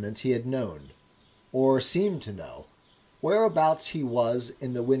imprisonment he had known, or seemed to know, whereabouts he was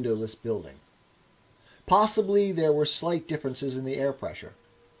in the windowless building. Possibly there were slight differences in the air pressure.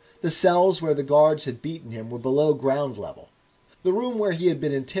 The cells where the guards had beaten him were below ground level. The room where he had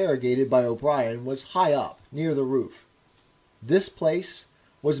been interrogated by O'Brien was high up, near the roof. This place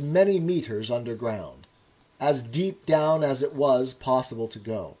was many meters underground, as deep down as it was possible to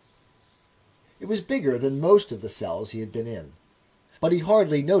go. It was bigger than most of the cells he had been in, but he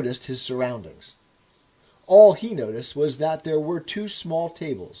hardly noticed his surroundings. All he noticed was that there were two small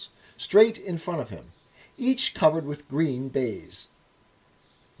tables, straight in front of him, each covered with green baize.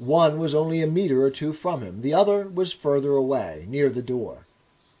 One was only a meter or two from him, the other was further away, near the door.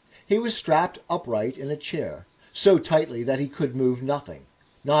 He was strapped upright in a chair, so tightly that he could move nothing,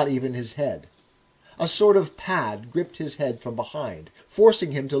 not even his head. A sort of pad gripped his head from behind,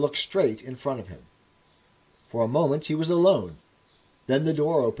 forcing him to look straight in front of him. For a moment he was alone. Then the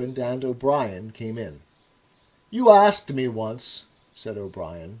door opened and O'Brien came in. "You asked me once," said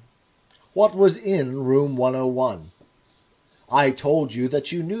O'Brien, "what was in room 101. I told you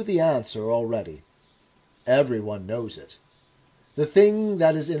that you knew the answer already. Everyone knows it. The thing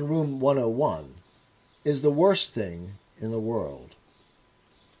that is in room 101 is the worst thing in the world."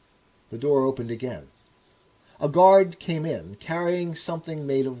 The door opened again. A guard came in, carrying something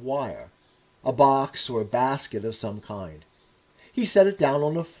made of wire, a box or a basket of some kind. He set it down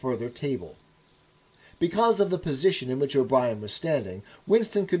on a further table. Because of the position in which O'Brien was standing,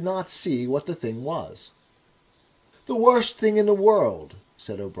 Winston could not see what the thing was. "The worst thing in the world,"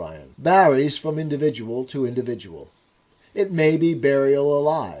 said O'Brien, "varies from individual to individual. It may be burial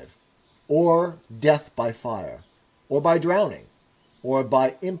alive, or death by fire, or by drowning, or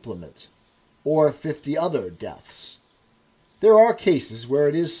by implement, or 50 other deaths. There are cases where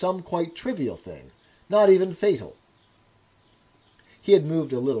it is some quite trivial thing, not even fatal." He had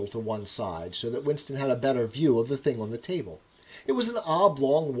moved a little to one side, so that Winston had a better view of the thing on the table. It was an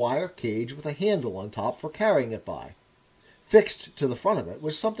oblong wire cage with a handle on top for carrying it by. Fixed to the front of it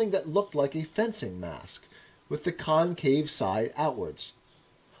was something that looked like a fencing mask, with the concave side outwards.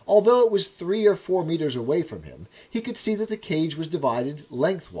 Although it was 3 or 4 meters away from him, he could see that the cage was divided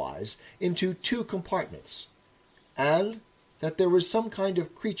lengthwise into 2 compartments, and that there was some kind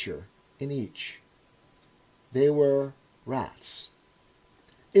of creature in each. They were rats.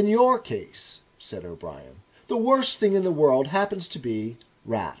 "In your case," said O'Brien, "the worst thing in the world happens to be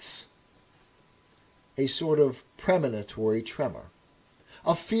rats." A sort of premonitory tremor,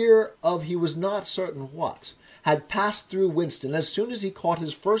 a fear of he was not certain what, had passed through Winston as soon as he caught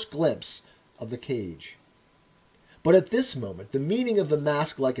his first glimpse of the cage. But at this moment the meaning of the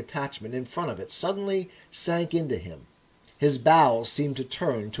mask-like attachment in front of it suddenly sank into him. His bowels seemed to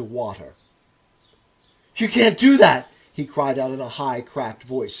turn to water. "You can't do that!" he cried out in a high, cracked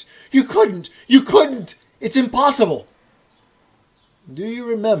voice. "You couldn't! You couldn't! It's impossible!" "Do you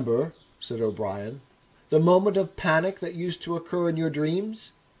remember," said O'Brien, "the moment of panic that used to occur in your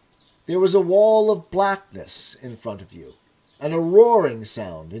dreams? There was a wall of blackness in front of you, and a roaring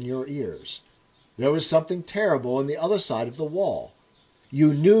sound in your ears. There was something terrible on the other side of the wall.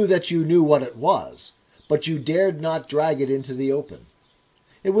 You knew that you knew what it was, but you dared not drag it into the open.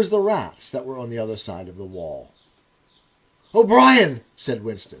 It was the rats that were on the other side of the wall." "O'Brien," said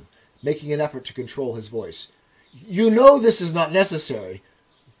Winston, making an effort to control his voice, "you know this is not necessary.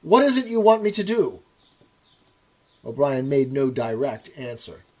 What is it you want me to do?" O'Brien made no direct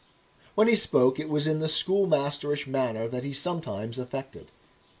answer. When he spoke, it was in the schoolmasterish manner that he sometimes affected.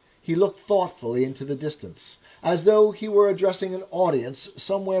 He looked thoughtfully into the distance, as though he were addressing an audience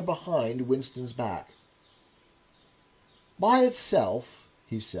somewhere behind Winston's back. "By itself,"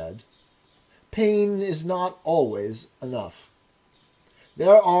 he said, "pain is not always enough.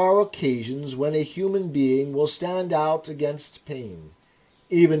 There are occasions when a human being will stand out against pain,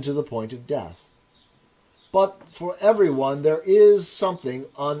 even to the point of death. But for everyone there is something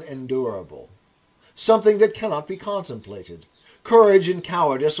unendurable, something that cannot be contemplated. Courage and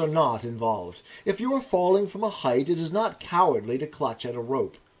cowardice are not involved. If you are falling from a height, it is not cowardly to clutch at a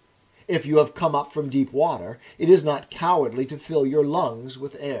rope. If you have come up from deep water, it is not cowardly to fill your lungs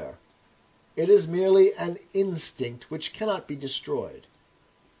with air. It is merely an instinct which cannot be destroyed.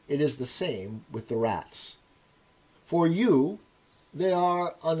 It is the same with the rats. For you, they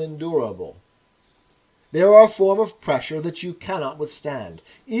are unendurable. They are a form of pressure that you cannot withstand,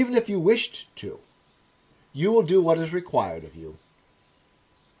 even if you wished to. You will do what is required of you."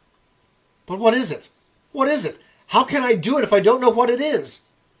 "But what is it? What is it? How can I do it if I don't know what it is?"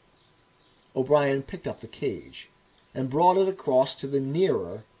 O'Brien picked up the cage and brought it across to the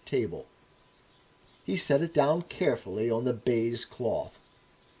nearer table. He set it down carefully on the baize cloth.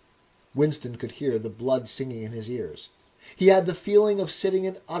 Winston could hear the blood singing in his ears. He had the feeling of sitting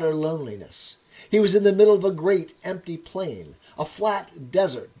in utter loneliness. He was in the middle of a great empty plain, a flat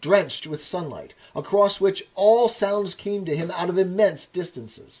desert drenched with sunlight, across which all sounds came to him out of immense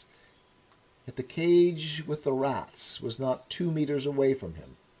distances. Yet the cage with the rats was not 2 meters away from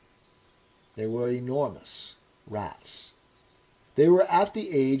him. They were enormous rats. They were at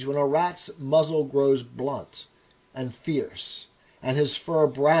the age when a rat's muzzle grows blunt and fierce, and his fur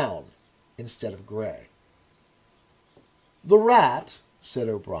brown instead of gray. "The rat," said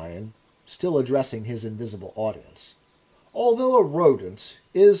O'Brien, still addressing his invisible audience, "although a rodent,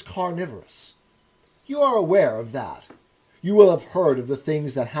 is carnivorous. You are aware of that. You will have heard of the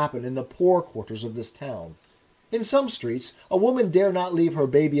things that happen in the poor quarters of this town. In some streets, a woman dare not leave her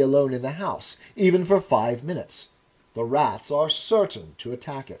baby alone in the house, even for 5 minutes. The rats are certain to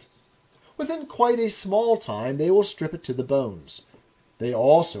attack it. Within quite a small time they will strip it to the bones. They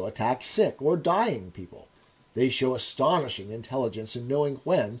also attack sick or dying people. They show astonishing intelligence in knowing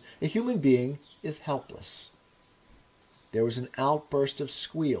when a human being is helpless." There was an outburst of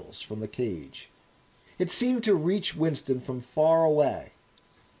squeals from the cage. It seemed to reach Winston from far away.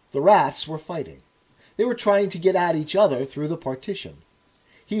 The rats were fighting. They were trying to get at each other through the partition.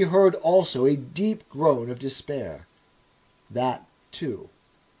 He heard also a deep groan of despair. That, too,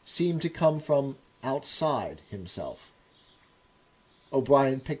 seemed to come from outside himself.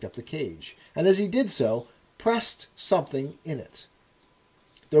 O'Brien picked up the cage, and as he did so, pressed something in it.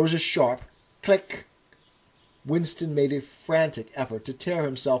 There was a sharp click. Winston made a frantic effort to tear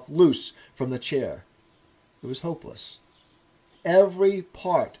himself loose from the chair. It was hopeless. Every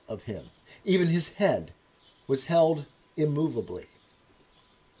part of him, even his head, was held immovably.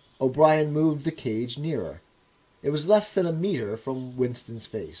 O'Brien moved the cage nearer. It was less than a meter from Winston's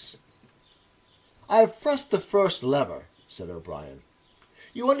face. "I have pressed the first lever," said O'Brien.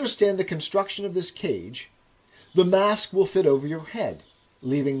 "You understand the construction of this cage? The mask will fit over your head,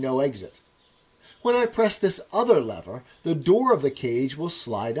 leaving no exit. When I press this other lever, the door of the cage will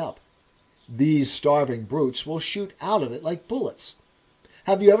slide up. These starving brutes will shoot out of it like bullets.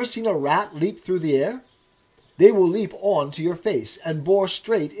 Have you ever seen a rat leap through the air? They will leap on to your face and bore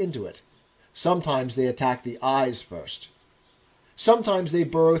straight into it. Sometimes they attack the eyes first. Sometimes they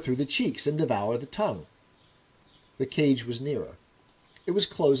burrow through the cheeks and devour the tongue." The cage was nearer. It was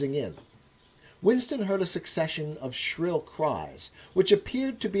closing in. Winston heard a succession of shrill cries, which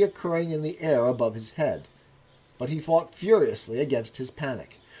appeared to be occurring in the air above his head. But he fought furiously against his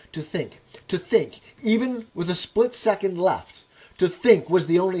panic. To think, even with a split second left, to think was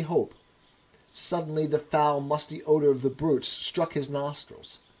the only hope. Suddenly the foul, musty odor of the brutes struck his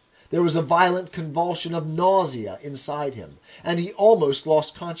nostrils. There was a violent convulsion of nausea inside him, and he almost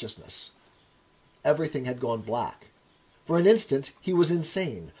lost consciousness. Everything had gone black. For an instant he was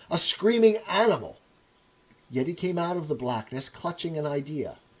insane, a screaming animal. Yet he came out of the blackness clutching an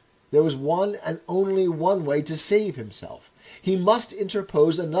idea. There was one and only one way to save himself. He must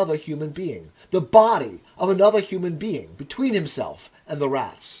interpose another human being, the body of another human being, between himself and the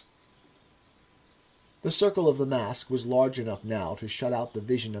rats. The circle of the mask was large enough now to shut out the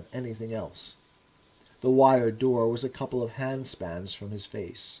vision of anything else. The wire door was a couple of handspans from his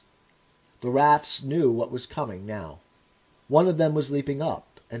face. The rats knew what was coming now. One of them was leaping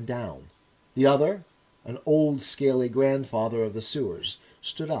up and down. The other, an old scaly grandfather of the sewers,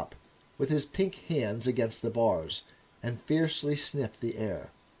 stood up, with his pink hands against the bars, and fiercely sniffed the air.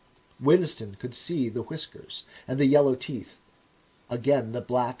 Winston could see the whiskers and the yellow teeth. Again the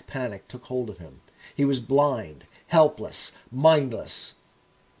black panic took hold of him. He was blind, helpless, mindless.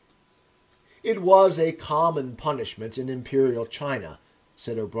 "It was a common punishment in Imperial China,"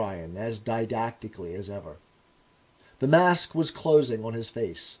 said O'Brien, as didactically as ever. The mask was closing on his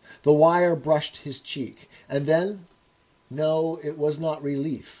face. The wire brushed his cheek, and then, no, it was not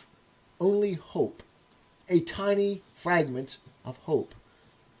relief, only hope, a tiny fragment of hope.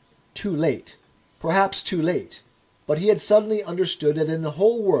 Too late, perhaps too late, but he had suddenly understood that in the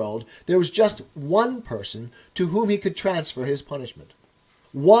whole world there was just one person to whom he could transfer his punishment,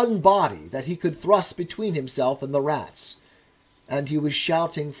 one body that he could thrust between himself and the rats, and he was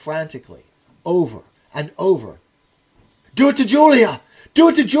shouting frantically, over and over, "Do it to Julia! Do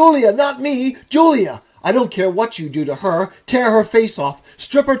it to Julia! Not me! Julia! I don't care what you do to her. Tear her face off.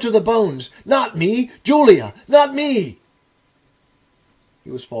 Strip her to the bones. Not me! Julia! Not me!" He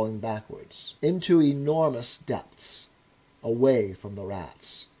was falling backwards, into enormous depths, away from the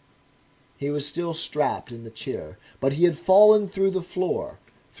rats. He was still strapped in the chair, but he had fallen through the floor,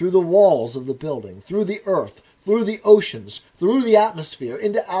 through the walls of the building, through the earth, through the oceans, through the atmosphere,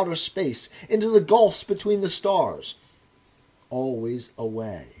 into outer space, into the gulfs between the stars. Always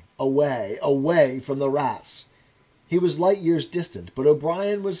away, away, away from the rats. He was light years distant, but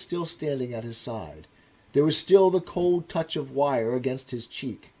O'Brien was still standing at his side. There was still the cold touch of wire against his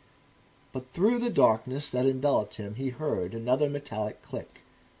cheek. But through the darkness that enveloped him he heard another metallic click,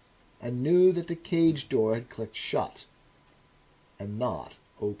 and knew that the cage door had clicked shut, and not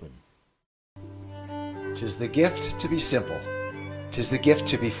open. 'Tis the gift to be simple. 'Tis the gift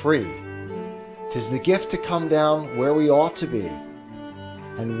to be free. 'Tis the gift to come down where we ought to be.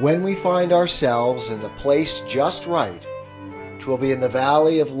 And when we find ourselves in the place just right, 'twill be in the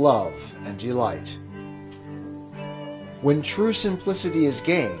valley of love and delight. When true simplicity is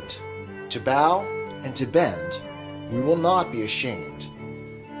gained, to bow and to bend, we will not be ashamed.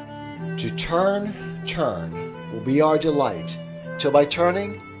 To turn, turn will be our delight, till by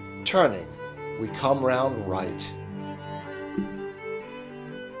turning, turning, we come round right.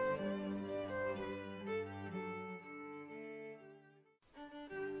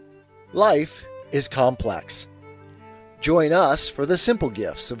 Life is complex. Join us for the simple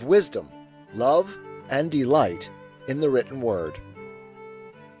gifts of wisdom, love, and delight in the written word.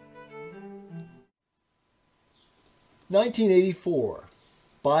 1984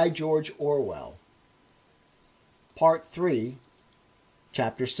 by George Orwell. Part 3,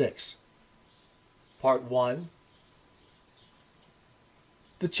 Chapter 6. Part 1.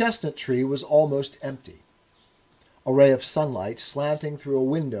 The chestnut tree was almost empty. A ray of sunlight slanting through a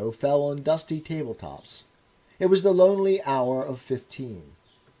window fell on dusty tabletops. It was the lonely hour of 15.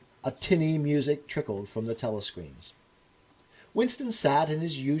 A tinny music trickled from the telescreens. Winston sat in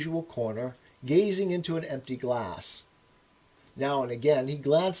his usual corner, gazing into an empty glass. Now and again he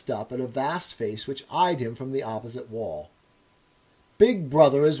glanced up at a vast face which eyed him from the opposite wall. "Big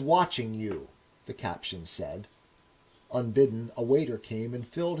Brother is watching you," the caption said. Unbidden, a waiter came and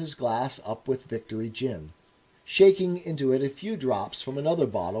filled his glass up with Victory gin, shaking into it a few drops from another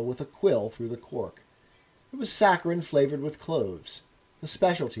bottle with a quill through the cork. It was saccharine flavored with cloves, the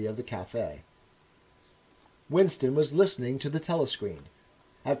specialty of the café. Winston was listening to the telescreen.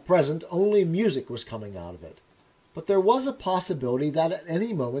 At present only music was coming out of it, but there was a possibility that at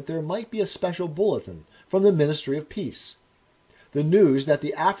any moment there might be a special bulletin from the Ministry of Peace. The news that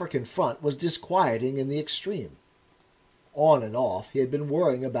the African front was disquieting in the extreme. On and off, he had been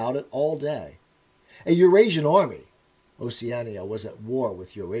worrying about it all day. A Eurasian army. Oceania was at war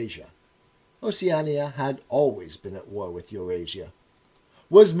with Eurasia. Oceania had always been at war with Eurasia.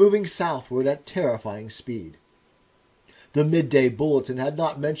 Was moving southward at terrifying speed. The midday bulletin had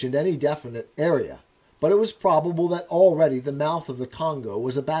not mentioned any definite area, but it was probable that already the mouth of the Congo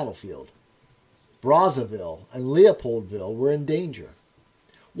was a battlefield. Brazzaville and Leopoldville were in danger.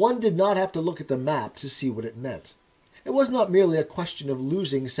 One did not have to look at the map to see what it meant. It was not merely a question of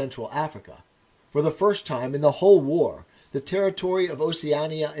losing Central Africa. For the first time in the whole war, the territory of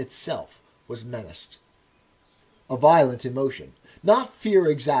Oceania itself was menaced. A violent emotion, not fear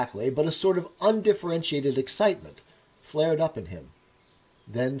exactly, but a sort of undifferentiated excitement, flared up in him,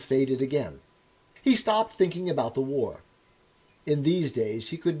 then faded again. He stopped thinking about the war. In these days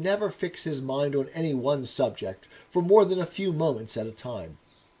he could never fix his mind on any one subject for more than a few moments at a time.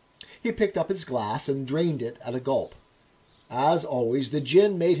 He picked up his glass and drained it at a gulp. As always, the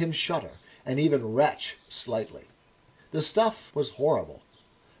gin made him shudder, and even retch slightly. The stuff was horrible.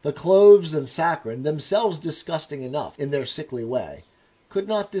 The cloves and saccharin, themselves disgusting enough in their sickly way, could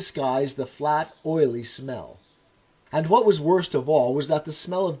not disguise the flat, oily smell. And what was worst of all was that the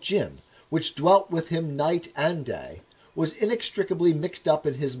smell of gin, which dwelt with him night and day, was inextricably mixed up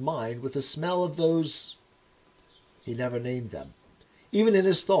in his mind with the smell of those... He never named them, even in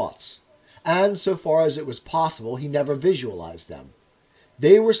his thoughts, and so far as it was possible he never visualized them.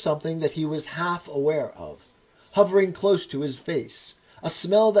 They were something that he was half aware of, hovering close to his face, a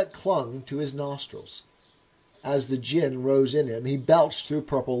smell that clung to his nostrils. As the gin rose in him, he belched through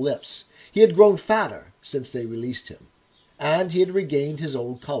purple lips. He had grown fatter since they released him, and he had regained his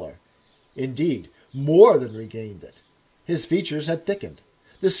old color. Indeed, more than regained it. His features had thickened.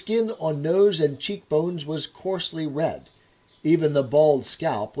 The skin on nose and cheekbones was coarsely red. Even the bald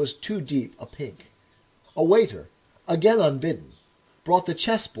scalp was too deep a pink. A waiter, again unbidden, brought the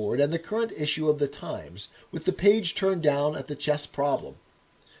chessboard and the current issue of the Times, with the page turned down at the chess problem.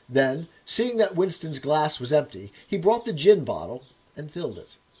 Then, seeing that Winston's glass was empty, he brought the gin bottle and filled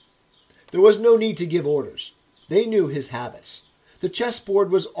it. There was no need to give orders. They knew his habits. The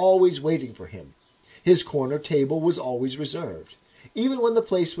chessboard was always waiting for him. His corner table was always reserved. Even when the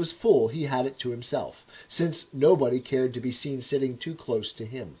place was full, he had it to himself, since nobody cared to be seen sitting too close to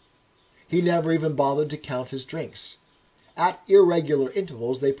him. He never even bothered to count his drinks. At irregular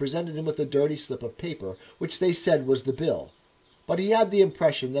intervals they presented him with a dirty slip of paper, which they said was the bill. but he had the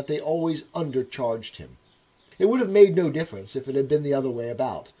impression that they always undercharged him. It would have made no difference if it had been the other way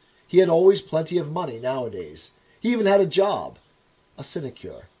about. He had always plenty of money nowadays. He even had a job, a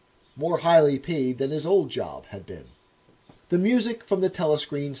sinecure, more highly paid than his old job had been. The music from the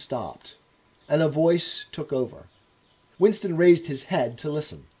telescreen stopped, and a voice took over. Winston raised his head to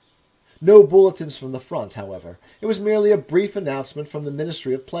listen. No bulletins from the front, however. It was merely a brief announcement from the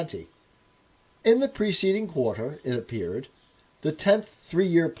Ministry of Plenty. In the preceding quarter, it appeared, the 10th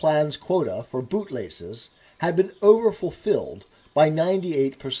three-year plan's quota for bootlaces had been overfulfilled by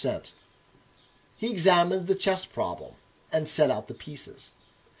 98%. He examined the chess problem and set out the pieces.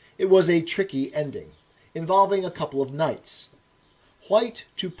 It was a tricky ending, involving a couple of knights. White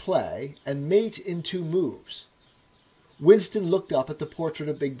to play and mate in 2 moves. Winston looked up at the portrait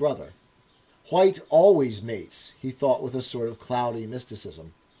of Big Brother. White always mates, he thought with a sort of cloudy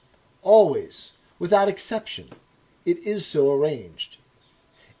mysticism. Always, without exception. It is so arranged.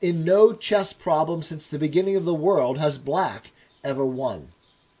 In no chess problem since the beginning of the world has black ever won.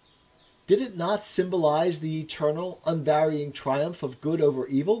 Did it not symbolize the eternal, unvarying triumph of good over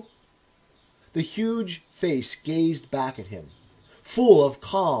evil? The huge face gazed back at him, full of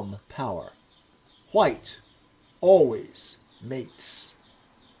calm power. White always mates.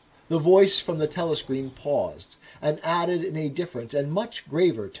 The voice from the telescreen paused, and added in a different and much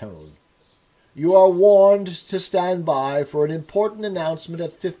graver tone, "You are warned to stand by for an important announcement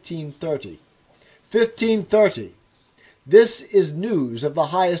at 15:30. 15:30. This is news of the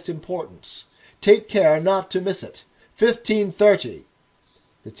highest importance. Take care not to miss it. 15:30.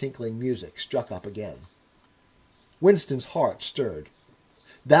 The tinkling music struck up again. Winston's heart stirred.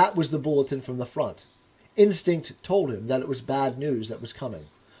 That was the bulletin from the front. Instinct told him that it was bad news that was coming.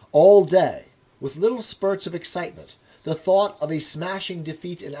 All day, with little spurts of excitement, the thought of a smashing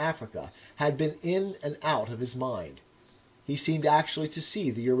defeat in Africa had been in and out of his mind. He seemed actually to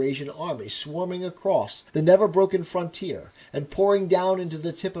see the Eurasian army swarming across the never-broken frontier and pouring down into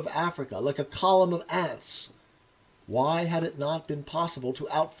the tip of Africa like a column of ants. Why had it not been possible to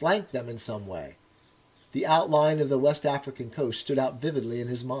outflank them in some way? The outline of the West African coast stood out vividly in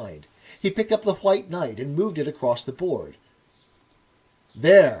his mind. He picked up the white knight and moved it across the board.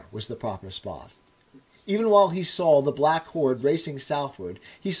 There was the proper spot. Even while he saw the black horde racing southward,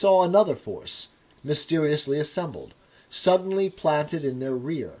 he saw another force, mysteriously assembled, suddenly planted in their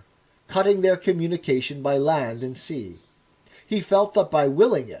rear, cutting their communication by land and sea. He felt that by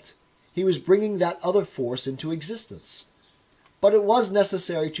willing it, he was bringing that other force into existence. But it was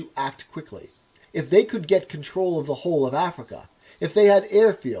necessary to act quickly. If they could get control of the whole of Africa, if they had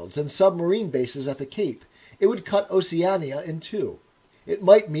airfields and submarine bases at the Cape, it would cut Oceania in 2. It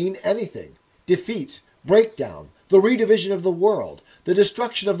might mean anything: defeat, breakdown, the redivision of the world, the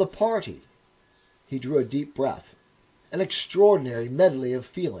destruction of the party. He drew a deep breath. An extraordinary medley of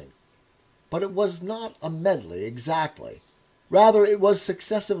feeling. But it was not a medley exactly. Rather, it was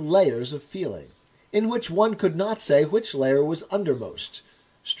successive layers of feeling, in which one could not say which layer was undermost,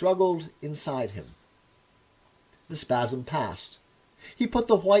 struggled inside him. The spasm passed. He put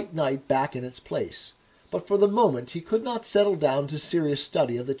the white knight back in its place, but for the moment he could not settle down to serious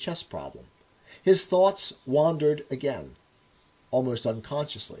study of the chess problem. His thoughts wandered again. Almost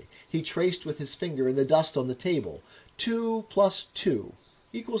unconsciously, he traced with his finger in the dust on the table, 2 + 2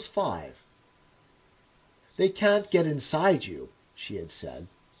 = 5. They can't get inside you, she had said,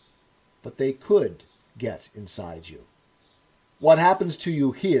 but they could get inside you. What happens to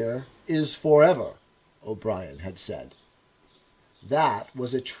you here is forever, O'Brien had said. That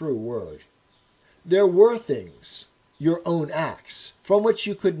was a true word. There were things, your own acts, from which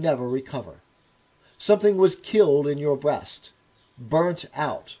you could never recover. Something was killed in your breast, burnt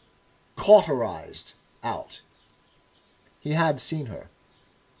out, cauterized out. He had seen her.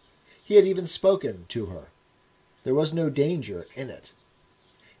 He had even spoken to her. There was no danger in it.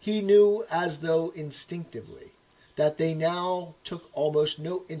 He knew, as though instinctively, that they now took almost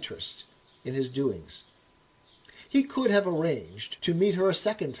no interest in his doings. He could have arranged to meet her a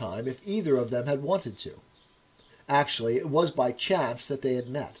second time if either of them had wanted to. Actually, it was by chance that they had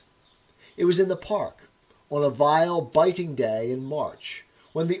met. It was in the park, on a vile, biting day in March,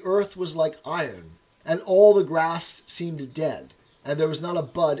 when the earth was like iron, and all the grass seemed dead, and there was not a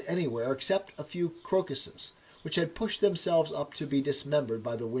bud anywhere except a few crocuses, which had pushed themselves up to be dismembered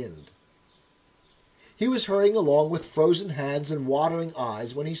by the wind. He was hurrying along with frozen hands and watering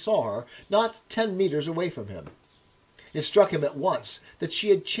eyes when he saw her not 10 meters away from him. It struck him at once that she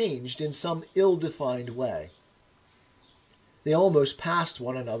had changed in some ill-defined way. They almost passed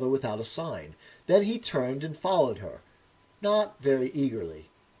one another without a sign. Then he turned and followed her, not very eagerly.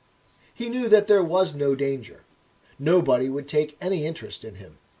 He knew that there was no danger. Nobody would take any interest in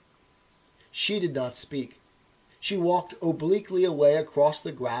him. She did not speak. She walked obliquely away across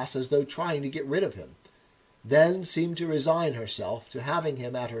the grass as though trying to get rid of him, then seemed to resign herself to having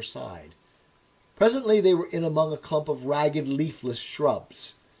him at her side. Presently they were in among a clump of ragged, leafless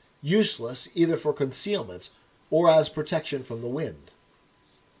shrubs, useless either for concealment or as protection from the wind.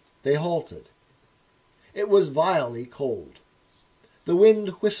 They halted. It was vilely cold. The wind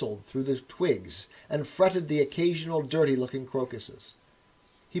whistled through the twigs and fretted the occasional dirty-looking crocuses.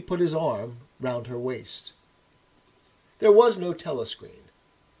 He put his arm round her waist. There was no telescreen,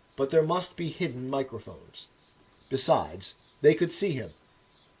 but there must be hidden microphones. Besides, they could see him.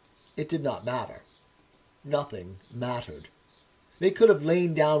 It did not matter. Nothing mattered. They could have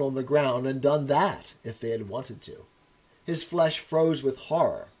lain down on the ground and done that if they had wanted to. His flesh froze with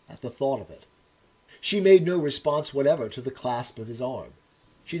horror at the thought of it. She made no response whatever to the clasp of his arm.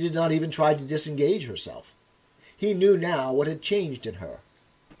 She did not even try to disengage herself. He knew now what had changed in her.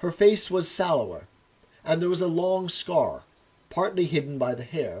 Her face was sallower, and there was a long scar, partly hidden by the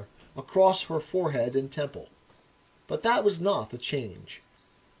hair, across her forehead and temple. But that was not the change.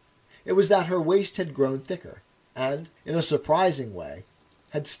 It was that her waist had grown thicker, and, in a surprising way,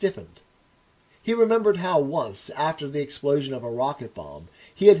 had stiffened. He remembered how once, after the explosion of a rocket bomb,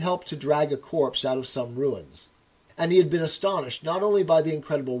 he had helped to drag a corpse out of some ruins, and he had been astonished not only by the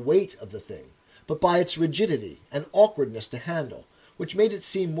incredible weight of the thing, but by its rigidity and awkwardness to handle, which made it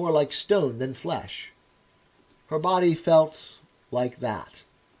seem more like stone than flesh. Her body felt like that.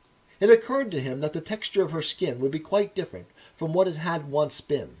 It occurred to him that the texture of her skin would be quite different from what it had once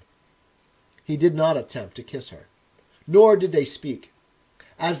been. He did not attempt to kiss her, nor did they speak.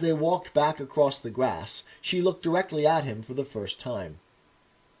 As they walked back across the grass, she looked directly at him for the first time.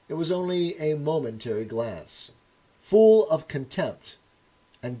 It was only a momentary glance, full of contempt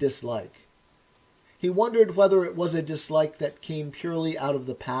and dislike. He wondered whether it was a dislike that came purely out of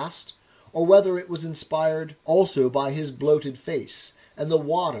the past, or whether it was inspired also by his bloated face and the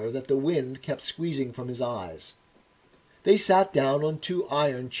water that the wind kept squeezing from his eyes. They sat down on 2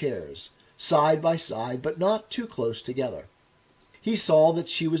 iron chairs, side by side, but not too close together. He saw that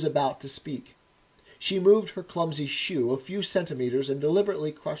she was about to speak. She moved her clumsy shoe a few centimeters and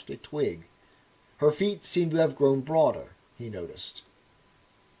deliberately crushed a twig. Her feet seemed to have grown broader, he noticed.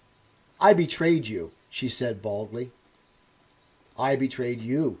 "I betrayed you," she said baldly. "I betrayed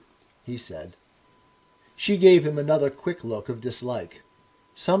you," he said. She gave him another quick look of dislike.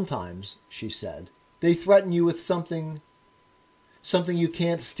 "Sometimes," she said, "they threaten you with something you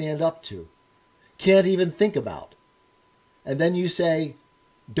can't stand up to, can't even think about. And then you say,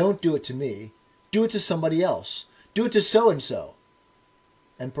 'Don't do it to me. Do it to somebody else. Do it to so-and-so.'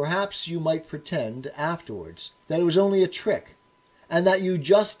 And perhaps you might pretend afterwards that it was only a trick, and that you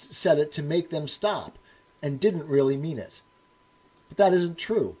just said it to make them stop, and didn't really mean it. But that isn't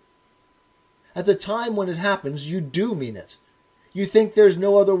true. At the time when it happens, you do mean it. You think there's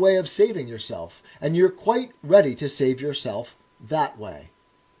no other way of saving yourself, and you're quite ready to save yourself that way.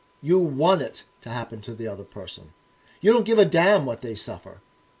 You want it to happen to the other person. You don't give a damn what they suffer.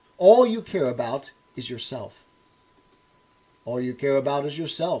 All you care about is yourself." "All you care about is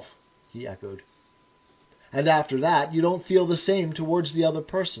yourself," he echoed. "And after that, you don't feel the same towards the other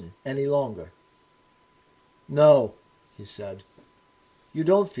person any longer." "No," he said, "you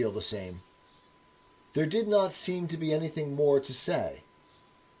don't feel the same." There did not seem to be anything more to say.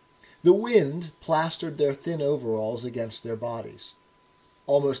 The wind plastered their thin overalls against their bodies.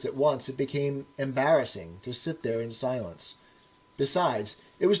 Almost at once it became embarrassing to sit there in silence. Besides,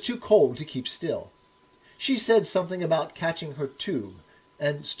 it was too cold to keep still. She said something about catching her tube,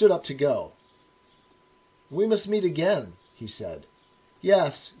 and stood up to go. "We must meet again," he said.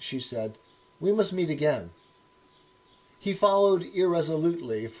 "Yes," she said, "we must meet again." He followed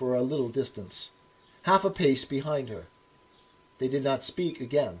irresolutely for a little distance, half a pace behind her. They did not speak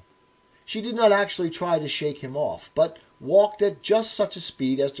again. She did not actually try to shake him off, but walked at just such a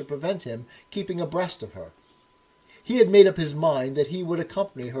speed as to prevent him keeping abreast of her. He had made up his mind that he would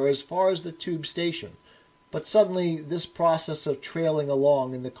accompany her as far as the tube station, but suddenly this process of trailing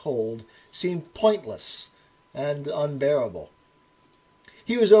along in the cold seemed pointless and unbearable.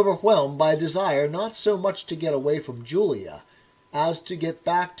 He was overwhelmed by a desire not so much to get away from Julia as to get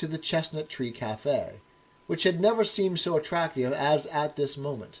back to the Chestnut Tree Cafe, which had never seemed so attractive as at this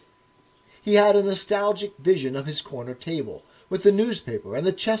moment. He had a nostalgic vision of his corner table, with the newspaper and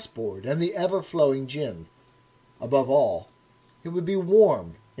the chessboard and the ever-flowing gin. Above all, it would be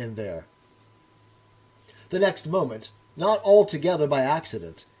warm in there. The next moment, not altogether by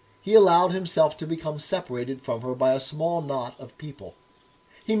accident, he allowed himself to become separated from her by a small knot of people.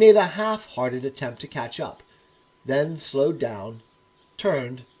 He made a half-hearted attempt to catch up, then slowed down,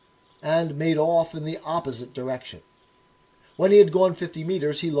 turned, and made off in the opposite direction. When he had gone 50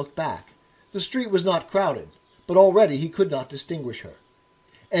 meters, he looked back. The street was not crowded, but already he could not distinguish her.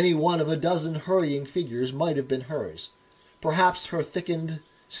 Any one of a dozen hurrying figures might have been hers. Perhaps her thickened,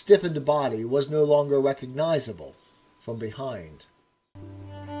 stiffened body was no longer recognizable from behind.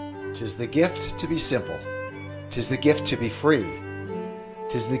 'Tis the gift to be simple. 'Tis the gift to be free.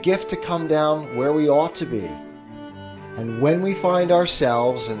 'Tis the gift to come down where we ought to be. And when we find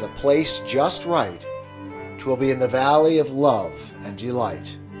ourselves in the place just right, 'twill be in the valley of love and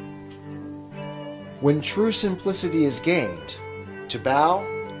delight. When true simplicity is gained, to bow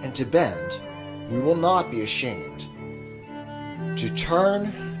and to bend, we will not be ashamed. To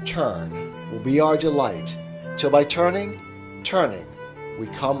turn will be our delight, till by turning, we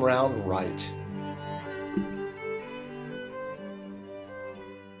come round right.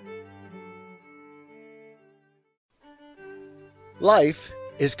 Life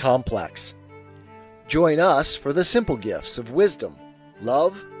is complex. Join us for the simple gifts of wisdom,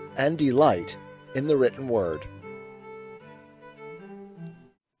 love, and delight in the written word.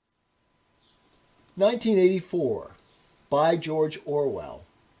 1984 by George Orwell.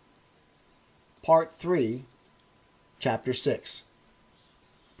 Part 3, Chapter 6.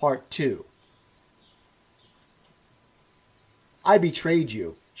 Part 2. I betrayed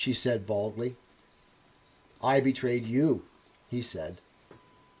you, she said baldly. I betrayed you, he said.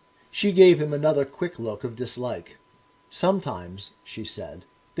 She gave him another quick look of dislike. Sometimes, she said,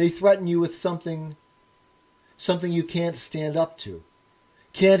 they threaten you with something you can't stand up to,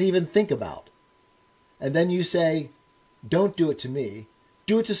 can't even think about. And then you say, don't do it to me,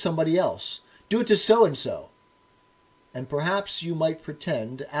 do it to somebody else, do it to so-and-so. And perhaps you might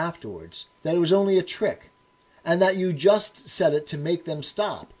pretend afterwards that it was only a trick, and that you just said it to make them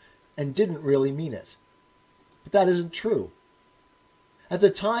stop, and didn't really mean it. But that isn't true. At the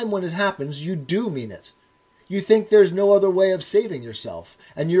time when it happens, you do mean it. You think there's no other way of saving yourself,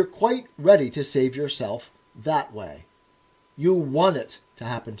 and you're quite ready to save yourself that way. You want it to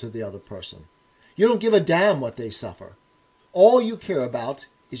happen to the other person. You don't give a damn what they suffer. All you care about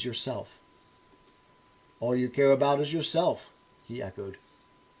is yourself. All you care about is yourself, he echoed.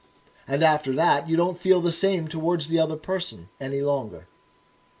 And after that, you don't feel the same towards the other person any longer.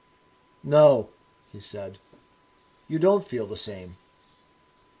 No, he said, you don't feel the same.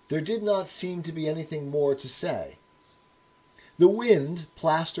 There did not seem to be anything more to say. The wind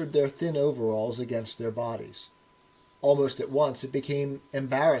plastered their thin overalls against their bodies. Almost at once it became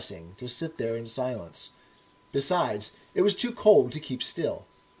embarrassing to sit there in silence. Besides, it was too cold to keep still.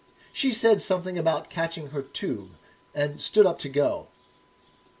 She said something about catching her tube, and stood up to go.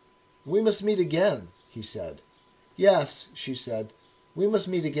 We must meet again, he said. Yes, she said, we must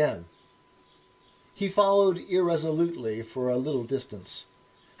meet again. He followed irresolutely for a little distance,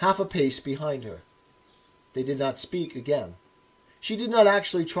 half a pace behind her. They did not speak again. She did not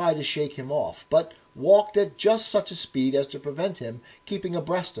actually try to shake him off, but walked at just such a speed as to prevent him keeping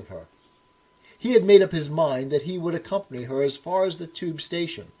abreast of her. He had made up his mind that he would accompany her as far as the tube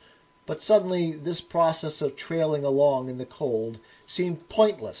station, but suddenly this process of trailing along in the cold seemed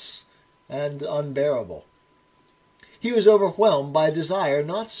pointless and unbearable. He was overwhelmed by a desire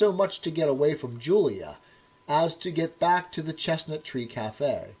not so much to get away from Julia as to get back to the Chestnut Tree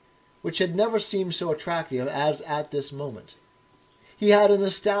Cafe, which had never seemed so attractive as at this moment. He had a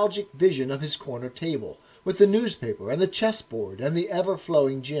nostalgic vision of his corner table, with the newspaper and the chessboard and the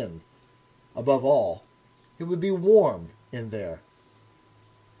ever-flowing gin. Above all, it would be warm in there.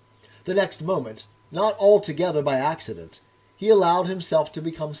 The next moment, not altogether by accident, he allowed himself to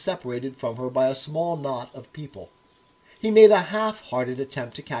become separated from her by a small knot of people. He made a half-hearted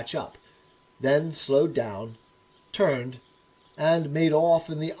attempt to catch up, then slowed down, turned, and made off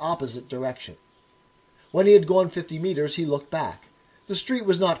in the opposite direction. When he had gone 50 meters, he looked back. The street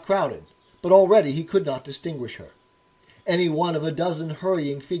was not crowded, but already he could not distinguish her. Any one of a dozen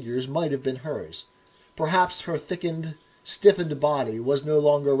hurrying figures might have been hers. Perhaps her thickened, stiffened body was no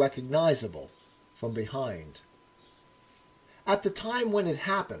longer recognizable from behind. At the time when it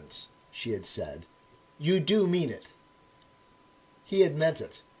happens, she had said, you do mean it. He had meant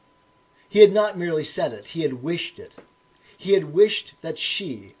it. He had not merely said it, he had wished it. He had wished that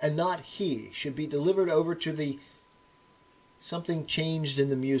she, and not he, should be delivered over to the... Something changed in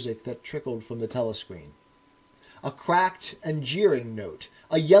the music that trickled from the telescreen. A cracked and jeering note,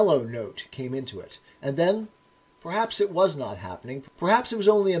 a yellow note, came into it. And then, perhaps it was not happening. Perhaps it was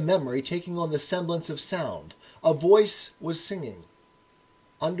only a memory taking on the semblance of sound. A voice was singing.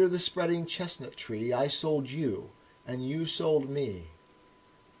 Under the spreading chestnut tree I sold you, and you sold me.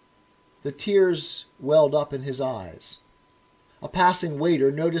 The tears welled up in his eyes. A passing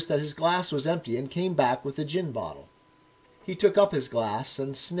waiter noticed that his glass was empty and came back with a gin bottle. He took up his glass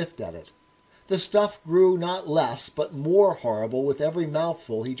and sniffed at it. The stuff grew not less but more horrible with every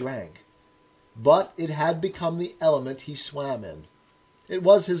mouthful he drank. But it had become the element he swam in. It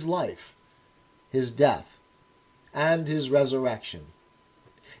was his life, his death, and his resurrection.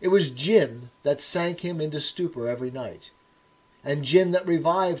 It was gin that sank him into stupor every night, and gin that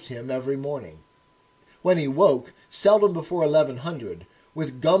revived him every morning. When he woke, seldom before 1100,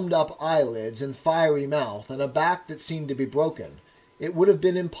 with gummed-up eyelids and fiery mouth and a back that seemed to be broken, it would have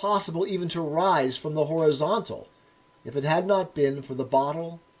been impossible even to rise from the horizontal if it had not been for the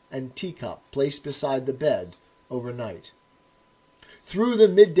bottle and teacup placed beside the bed overnight. Through the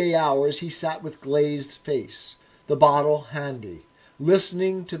midday hours he sat with glazed face, the bottle handy,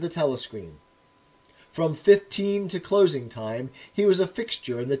 listening to the telescreen. From 15 to closing time he was a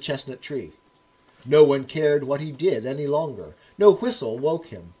fixture in the chestnut tree. No one cared what he did any longer. No whistle woke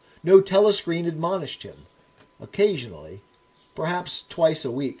him. No telescreen admonished him. Occasionally, perhaps twice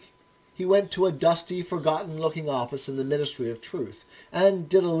a week, he went to a dusty, forgotten-looking office in the Ministry of Truth and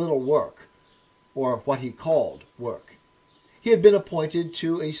did a little work, or what he called work. He had been appointed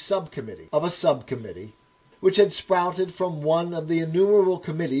to a subcommittee of a subcommittee, which had sprouted from one of the innumerable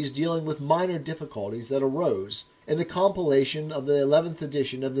committees dealing with minor difficulties that arose in the compilation of the 11th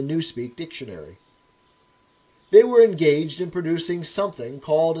edition of the Newspeak Dictionary. They were engaged in producing something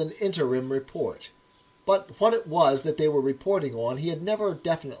called an interim report, but what it was that they were reporting on he had never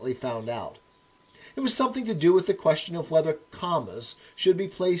definitely found out. It was something to do with the question of whether commas should be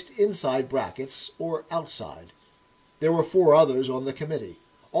placed inside brackets or outside. There were 4 others on the committee,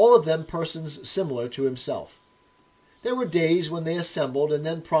 all of them persons similar to himself. There were days when they assembled and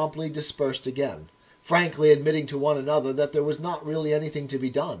then promptly dispersed again, frankly admitting to one another that there was not really anything to be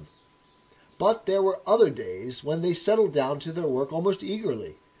done. But there were other days when they settled down to their work almost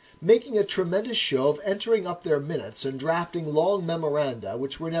eagerly, making a tremendous show of entering up their minutes and drafting long memoranda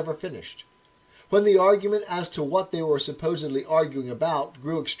which were never finished. When the argument as to what they were supposedly arguing about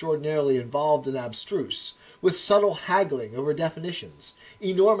grew extraordinarily involved and abstruse, with subtle haggling over definitions,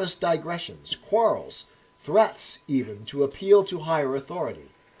 enormous digressions, quarrels, threats even to appeal to higher authority.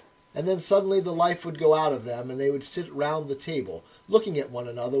 And then suddenly the life would go out of them and they would sit round the table, looking at one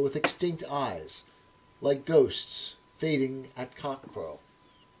another with extinct eyes, like ghosts fading at cockcrow.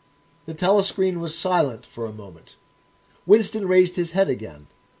 The telescreen was silent for a moment. Winston raised his head again.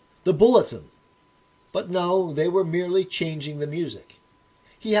 The bulletin! But no, they were merely changing the music.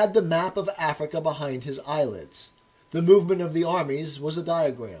 He had the map of Africa behind his eyelids. The movement of the armies was a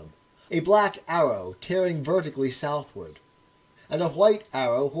diagram, a black arrow tearing vertically southward, and a white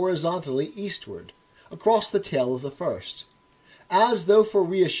arrow horizontally eastward, across the tail of the first. As though for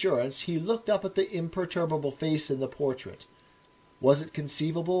reassurance, he looked up at the imperturbable face in the portrait. Was it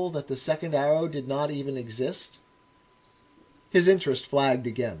conceivable that the second arrow did not even exist? His interest flagged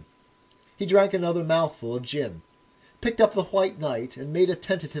again. He drank another mouthful of gin, picked up the White Knight, and made a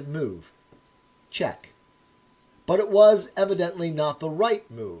tentative move. Check. But it was evidently not the right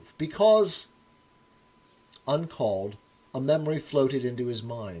move, because, uncalled, a memory floated into his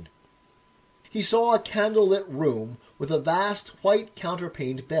mind. He saw a candle-lit room with a vast white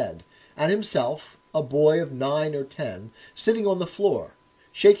counterpaned bed, and himself, a boy of 9 or 10, sitting on the floor,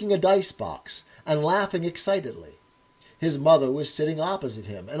 shaking a dice box, and laughing excitedly. His mother was sitting opposite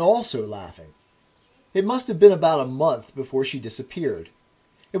him, and also laughing. It must have been about a month before she disappeared.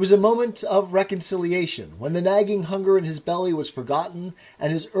 It was a moment of reconciliation, when the nagging hunger in his belly was forgotten,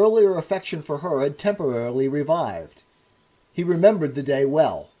 and his earlier affection for her had temporarily revived. He remembered the day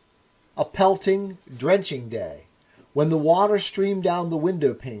well. A pelting, drenching day, when the water streamed down the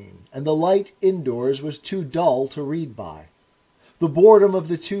window pane, and the light indoors was too dull to read by. The boredom of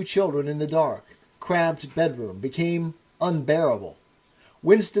the 2 children in the dark, cramped bedroom became unbearable.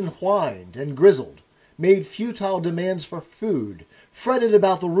 Winston whined and grizzled, made futile demands for food, fretted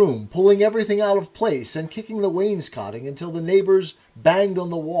about the room, pulling everything out of place and kicking the wainscoting until the neighbors banged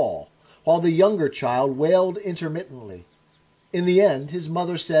on the wall, while the younger child wailed intermittently. In the end, his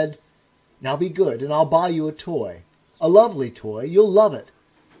mother said, "Now be good, and I'll buy you a toy. A lovely toy. You'll love it."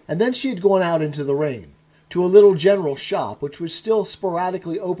 And then she had gone out into the rain, to a little general shop which was still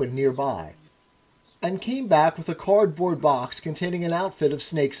sporadically open nearby, and came back with a cardboard box containing an outfit of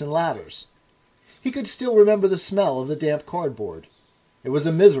snakes and ladders. He could still remember the smell of the damp cardboard. It was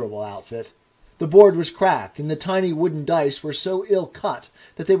a miserable outfit. The board was cracked, and the tiny wooden dice were so ill cut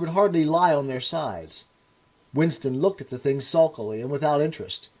that they would hardly lie on their sides. Winston looked at the thing sulkily and without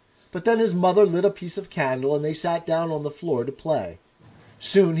interest, but then his mother lit a piece of candle, and they sat down on the floor to play.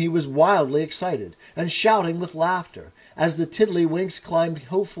 Soon he was wildly excited and shouting with laughter as the tiddlywinks climbed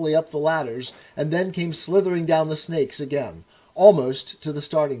hopefully up the ladders and then came slithering down the snakes again, almost to the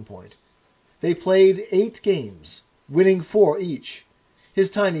starting point. They played 8 games, winning 4 each.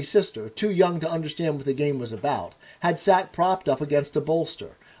 His tiny sister, too young to understand what the game was about, had sat propped up against a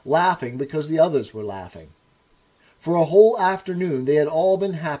bolster, laughing because the others were laughing. For a whole afternoon they had all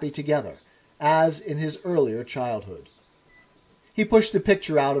been happy together, as in his earlier childhood. He pushed the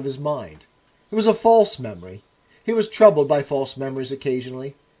picture out of his mind. It was a false memory. He was troubled by false memories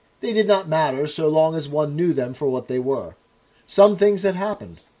occasionally. They did not matter so long as one knew them for what they were. Some things had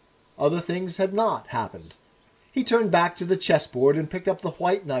happened. Other things had not happened. He turned back to the chessboard and picked up the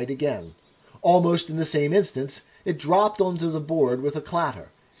white knight again. Almost in the same instant, it dropped onto the board with a clatter.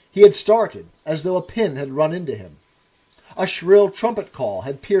 He had started, as though a pin had run into him. A shrill trumpet call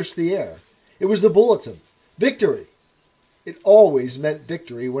had pierced the air. It was the bulletin. Victory! It always meant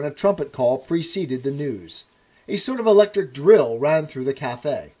victory when a trumpet call preceded the news. A sort of electric drill ran through the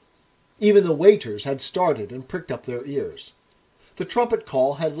cafe. Even the waiters had started and pricked up their ears. The trumpet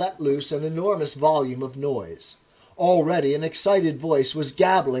call had let loose an enormous volume of noise. Already an excited voice was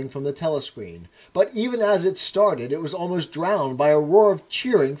gabbling from the telescreen, but even as it started it was almost drowned by a roar of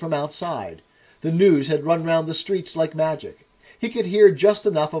cheering from outside. The news had run round the streets like magic. He could hear just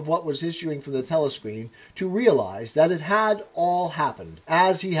enough of what was issuing from the telescreen to realize that it had all happened,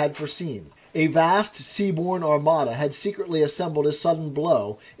 as he had foreseen. A vast seaborne armada had secretly assembled a sudden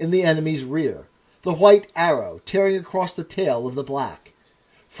blow in the enemy's rear, the white arrow tearing across the tail of the black.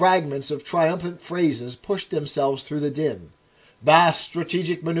 Fragments of triumphant phrases pushed themselves through the din. Vast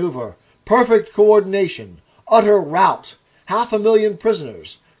strategic maneuver, perfect coordination, utter rout, 500,000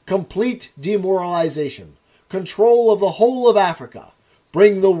 prisoners, complete demoralization, control of the whole of Africa,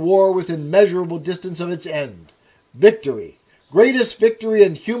 bring the war within measurable distance of its end. Victory, greatest victory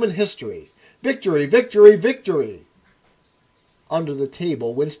in human history. Victory, victory, victory. Under the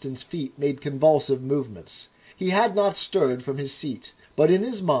table, Winston's feet made convulsive movements. He had not stirred from his seat, but in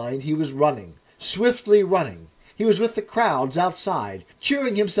his mind he was running, swiftly running. He was with the crowds outside,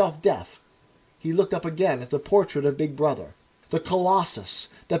 cheering himself deaf. He looked up again at the portrait of Big Brother, the colossus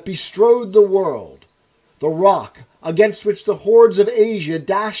that bestrode the world, the rock against which the hordes of Asia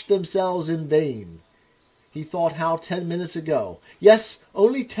dashed themselves in vain. He thought how 10 minutes ago, yes,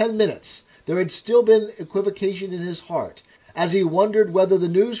 only 10 minutes, there had still been equivocation in his heart, as he wondered whether the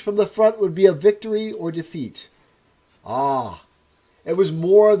news from the front would be of victory or defeat. Ah, it was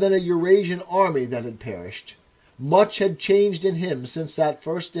more than a Eurasian army that had perished. Much had changed in him since that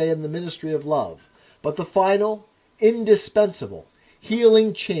first day in the Ministry of Love, but the final, indispensable,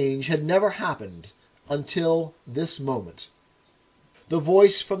 healing change had never happened until this moment. The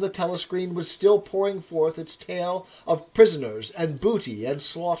voice from the telescreen was still pouring forth its tale of prisoners and booty and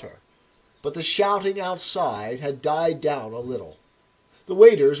slaughter, but the shouting outside had died down a little. The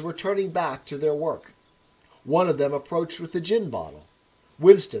waiters were turning back to their work. One of them approached with the gin bottle.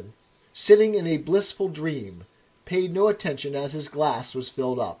 Winston, sitting in a blissful dream, paid no attention as his glass was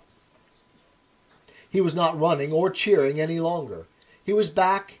filled up. He was not running or cheering any longer. He was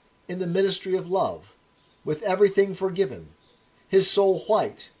back in the Ministry of Love, with everything forgiven, his soul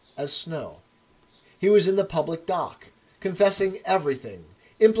white as snow. He was in the public dock, confessing everything,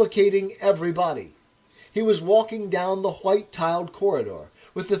 implicating everybody. He was walking down the white-tiled corridor,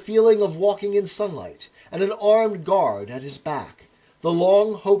 with the feeling of walking in sunlight, and an armed guard at his back. The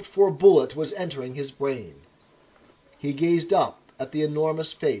long-hoped-for bullet was entering his brain. He gazed up at the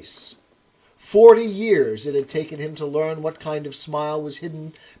enormous face. 40 years it had taken him to learn what kind of smile was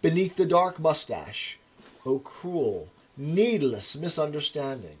hidden beneath the dark mustache. Oh, cruel, needless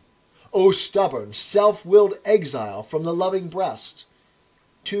misunderstanding. Oh, stubborn, self-willed exile from the loving breast.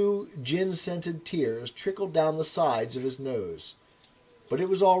 2 gin-scented tears trickled down the sides of his nose. But it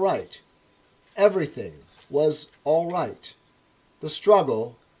was all right. Everything was all right. The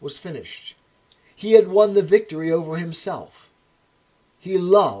struggle was finished. He had won the victory over himself. He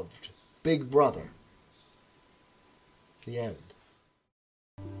loved Big Brother. The end.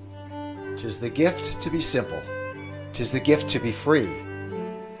 'Tis the gift to be simple. 'Tis the gift to be free.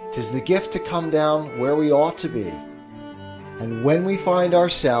 'Tis the gift to come down where we ought to be. And when we find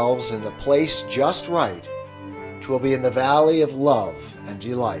ourselves in the place just right, 'twill be in the valley of love and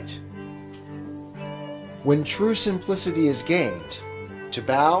delight. When true simplicity is gained, to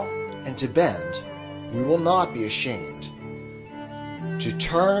bow and to bend, we will not be ashamed. To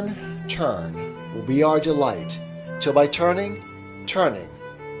turn will be our delight, till by turning,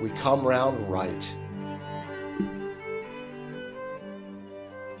 we come round right.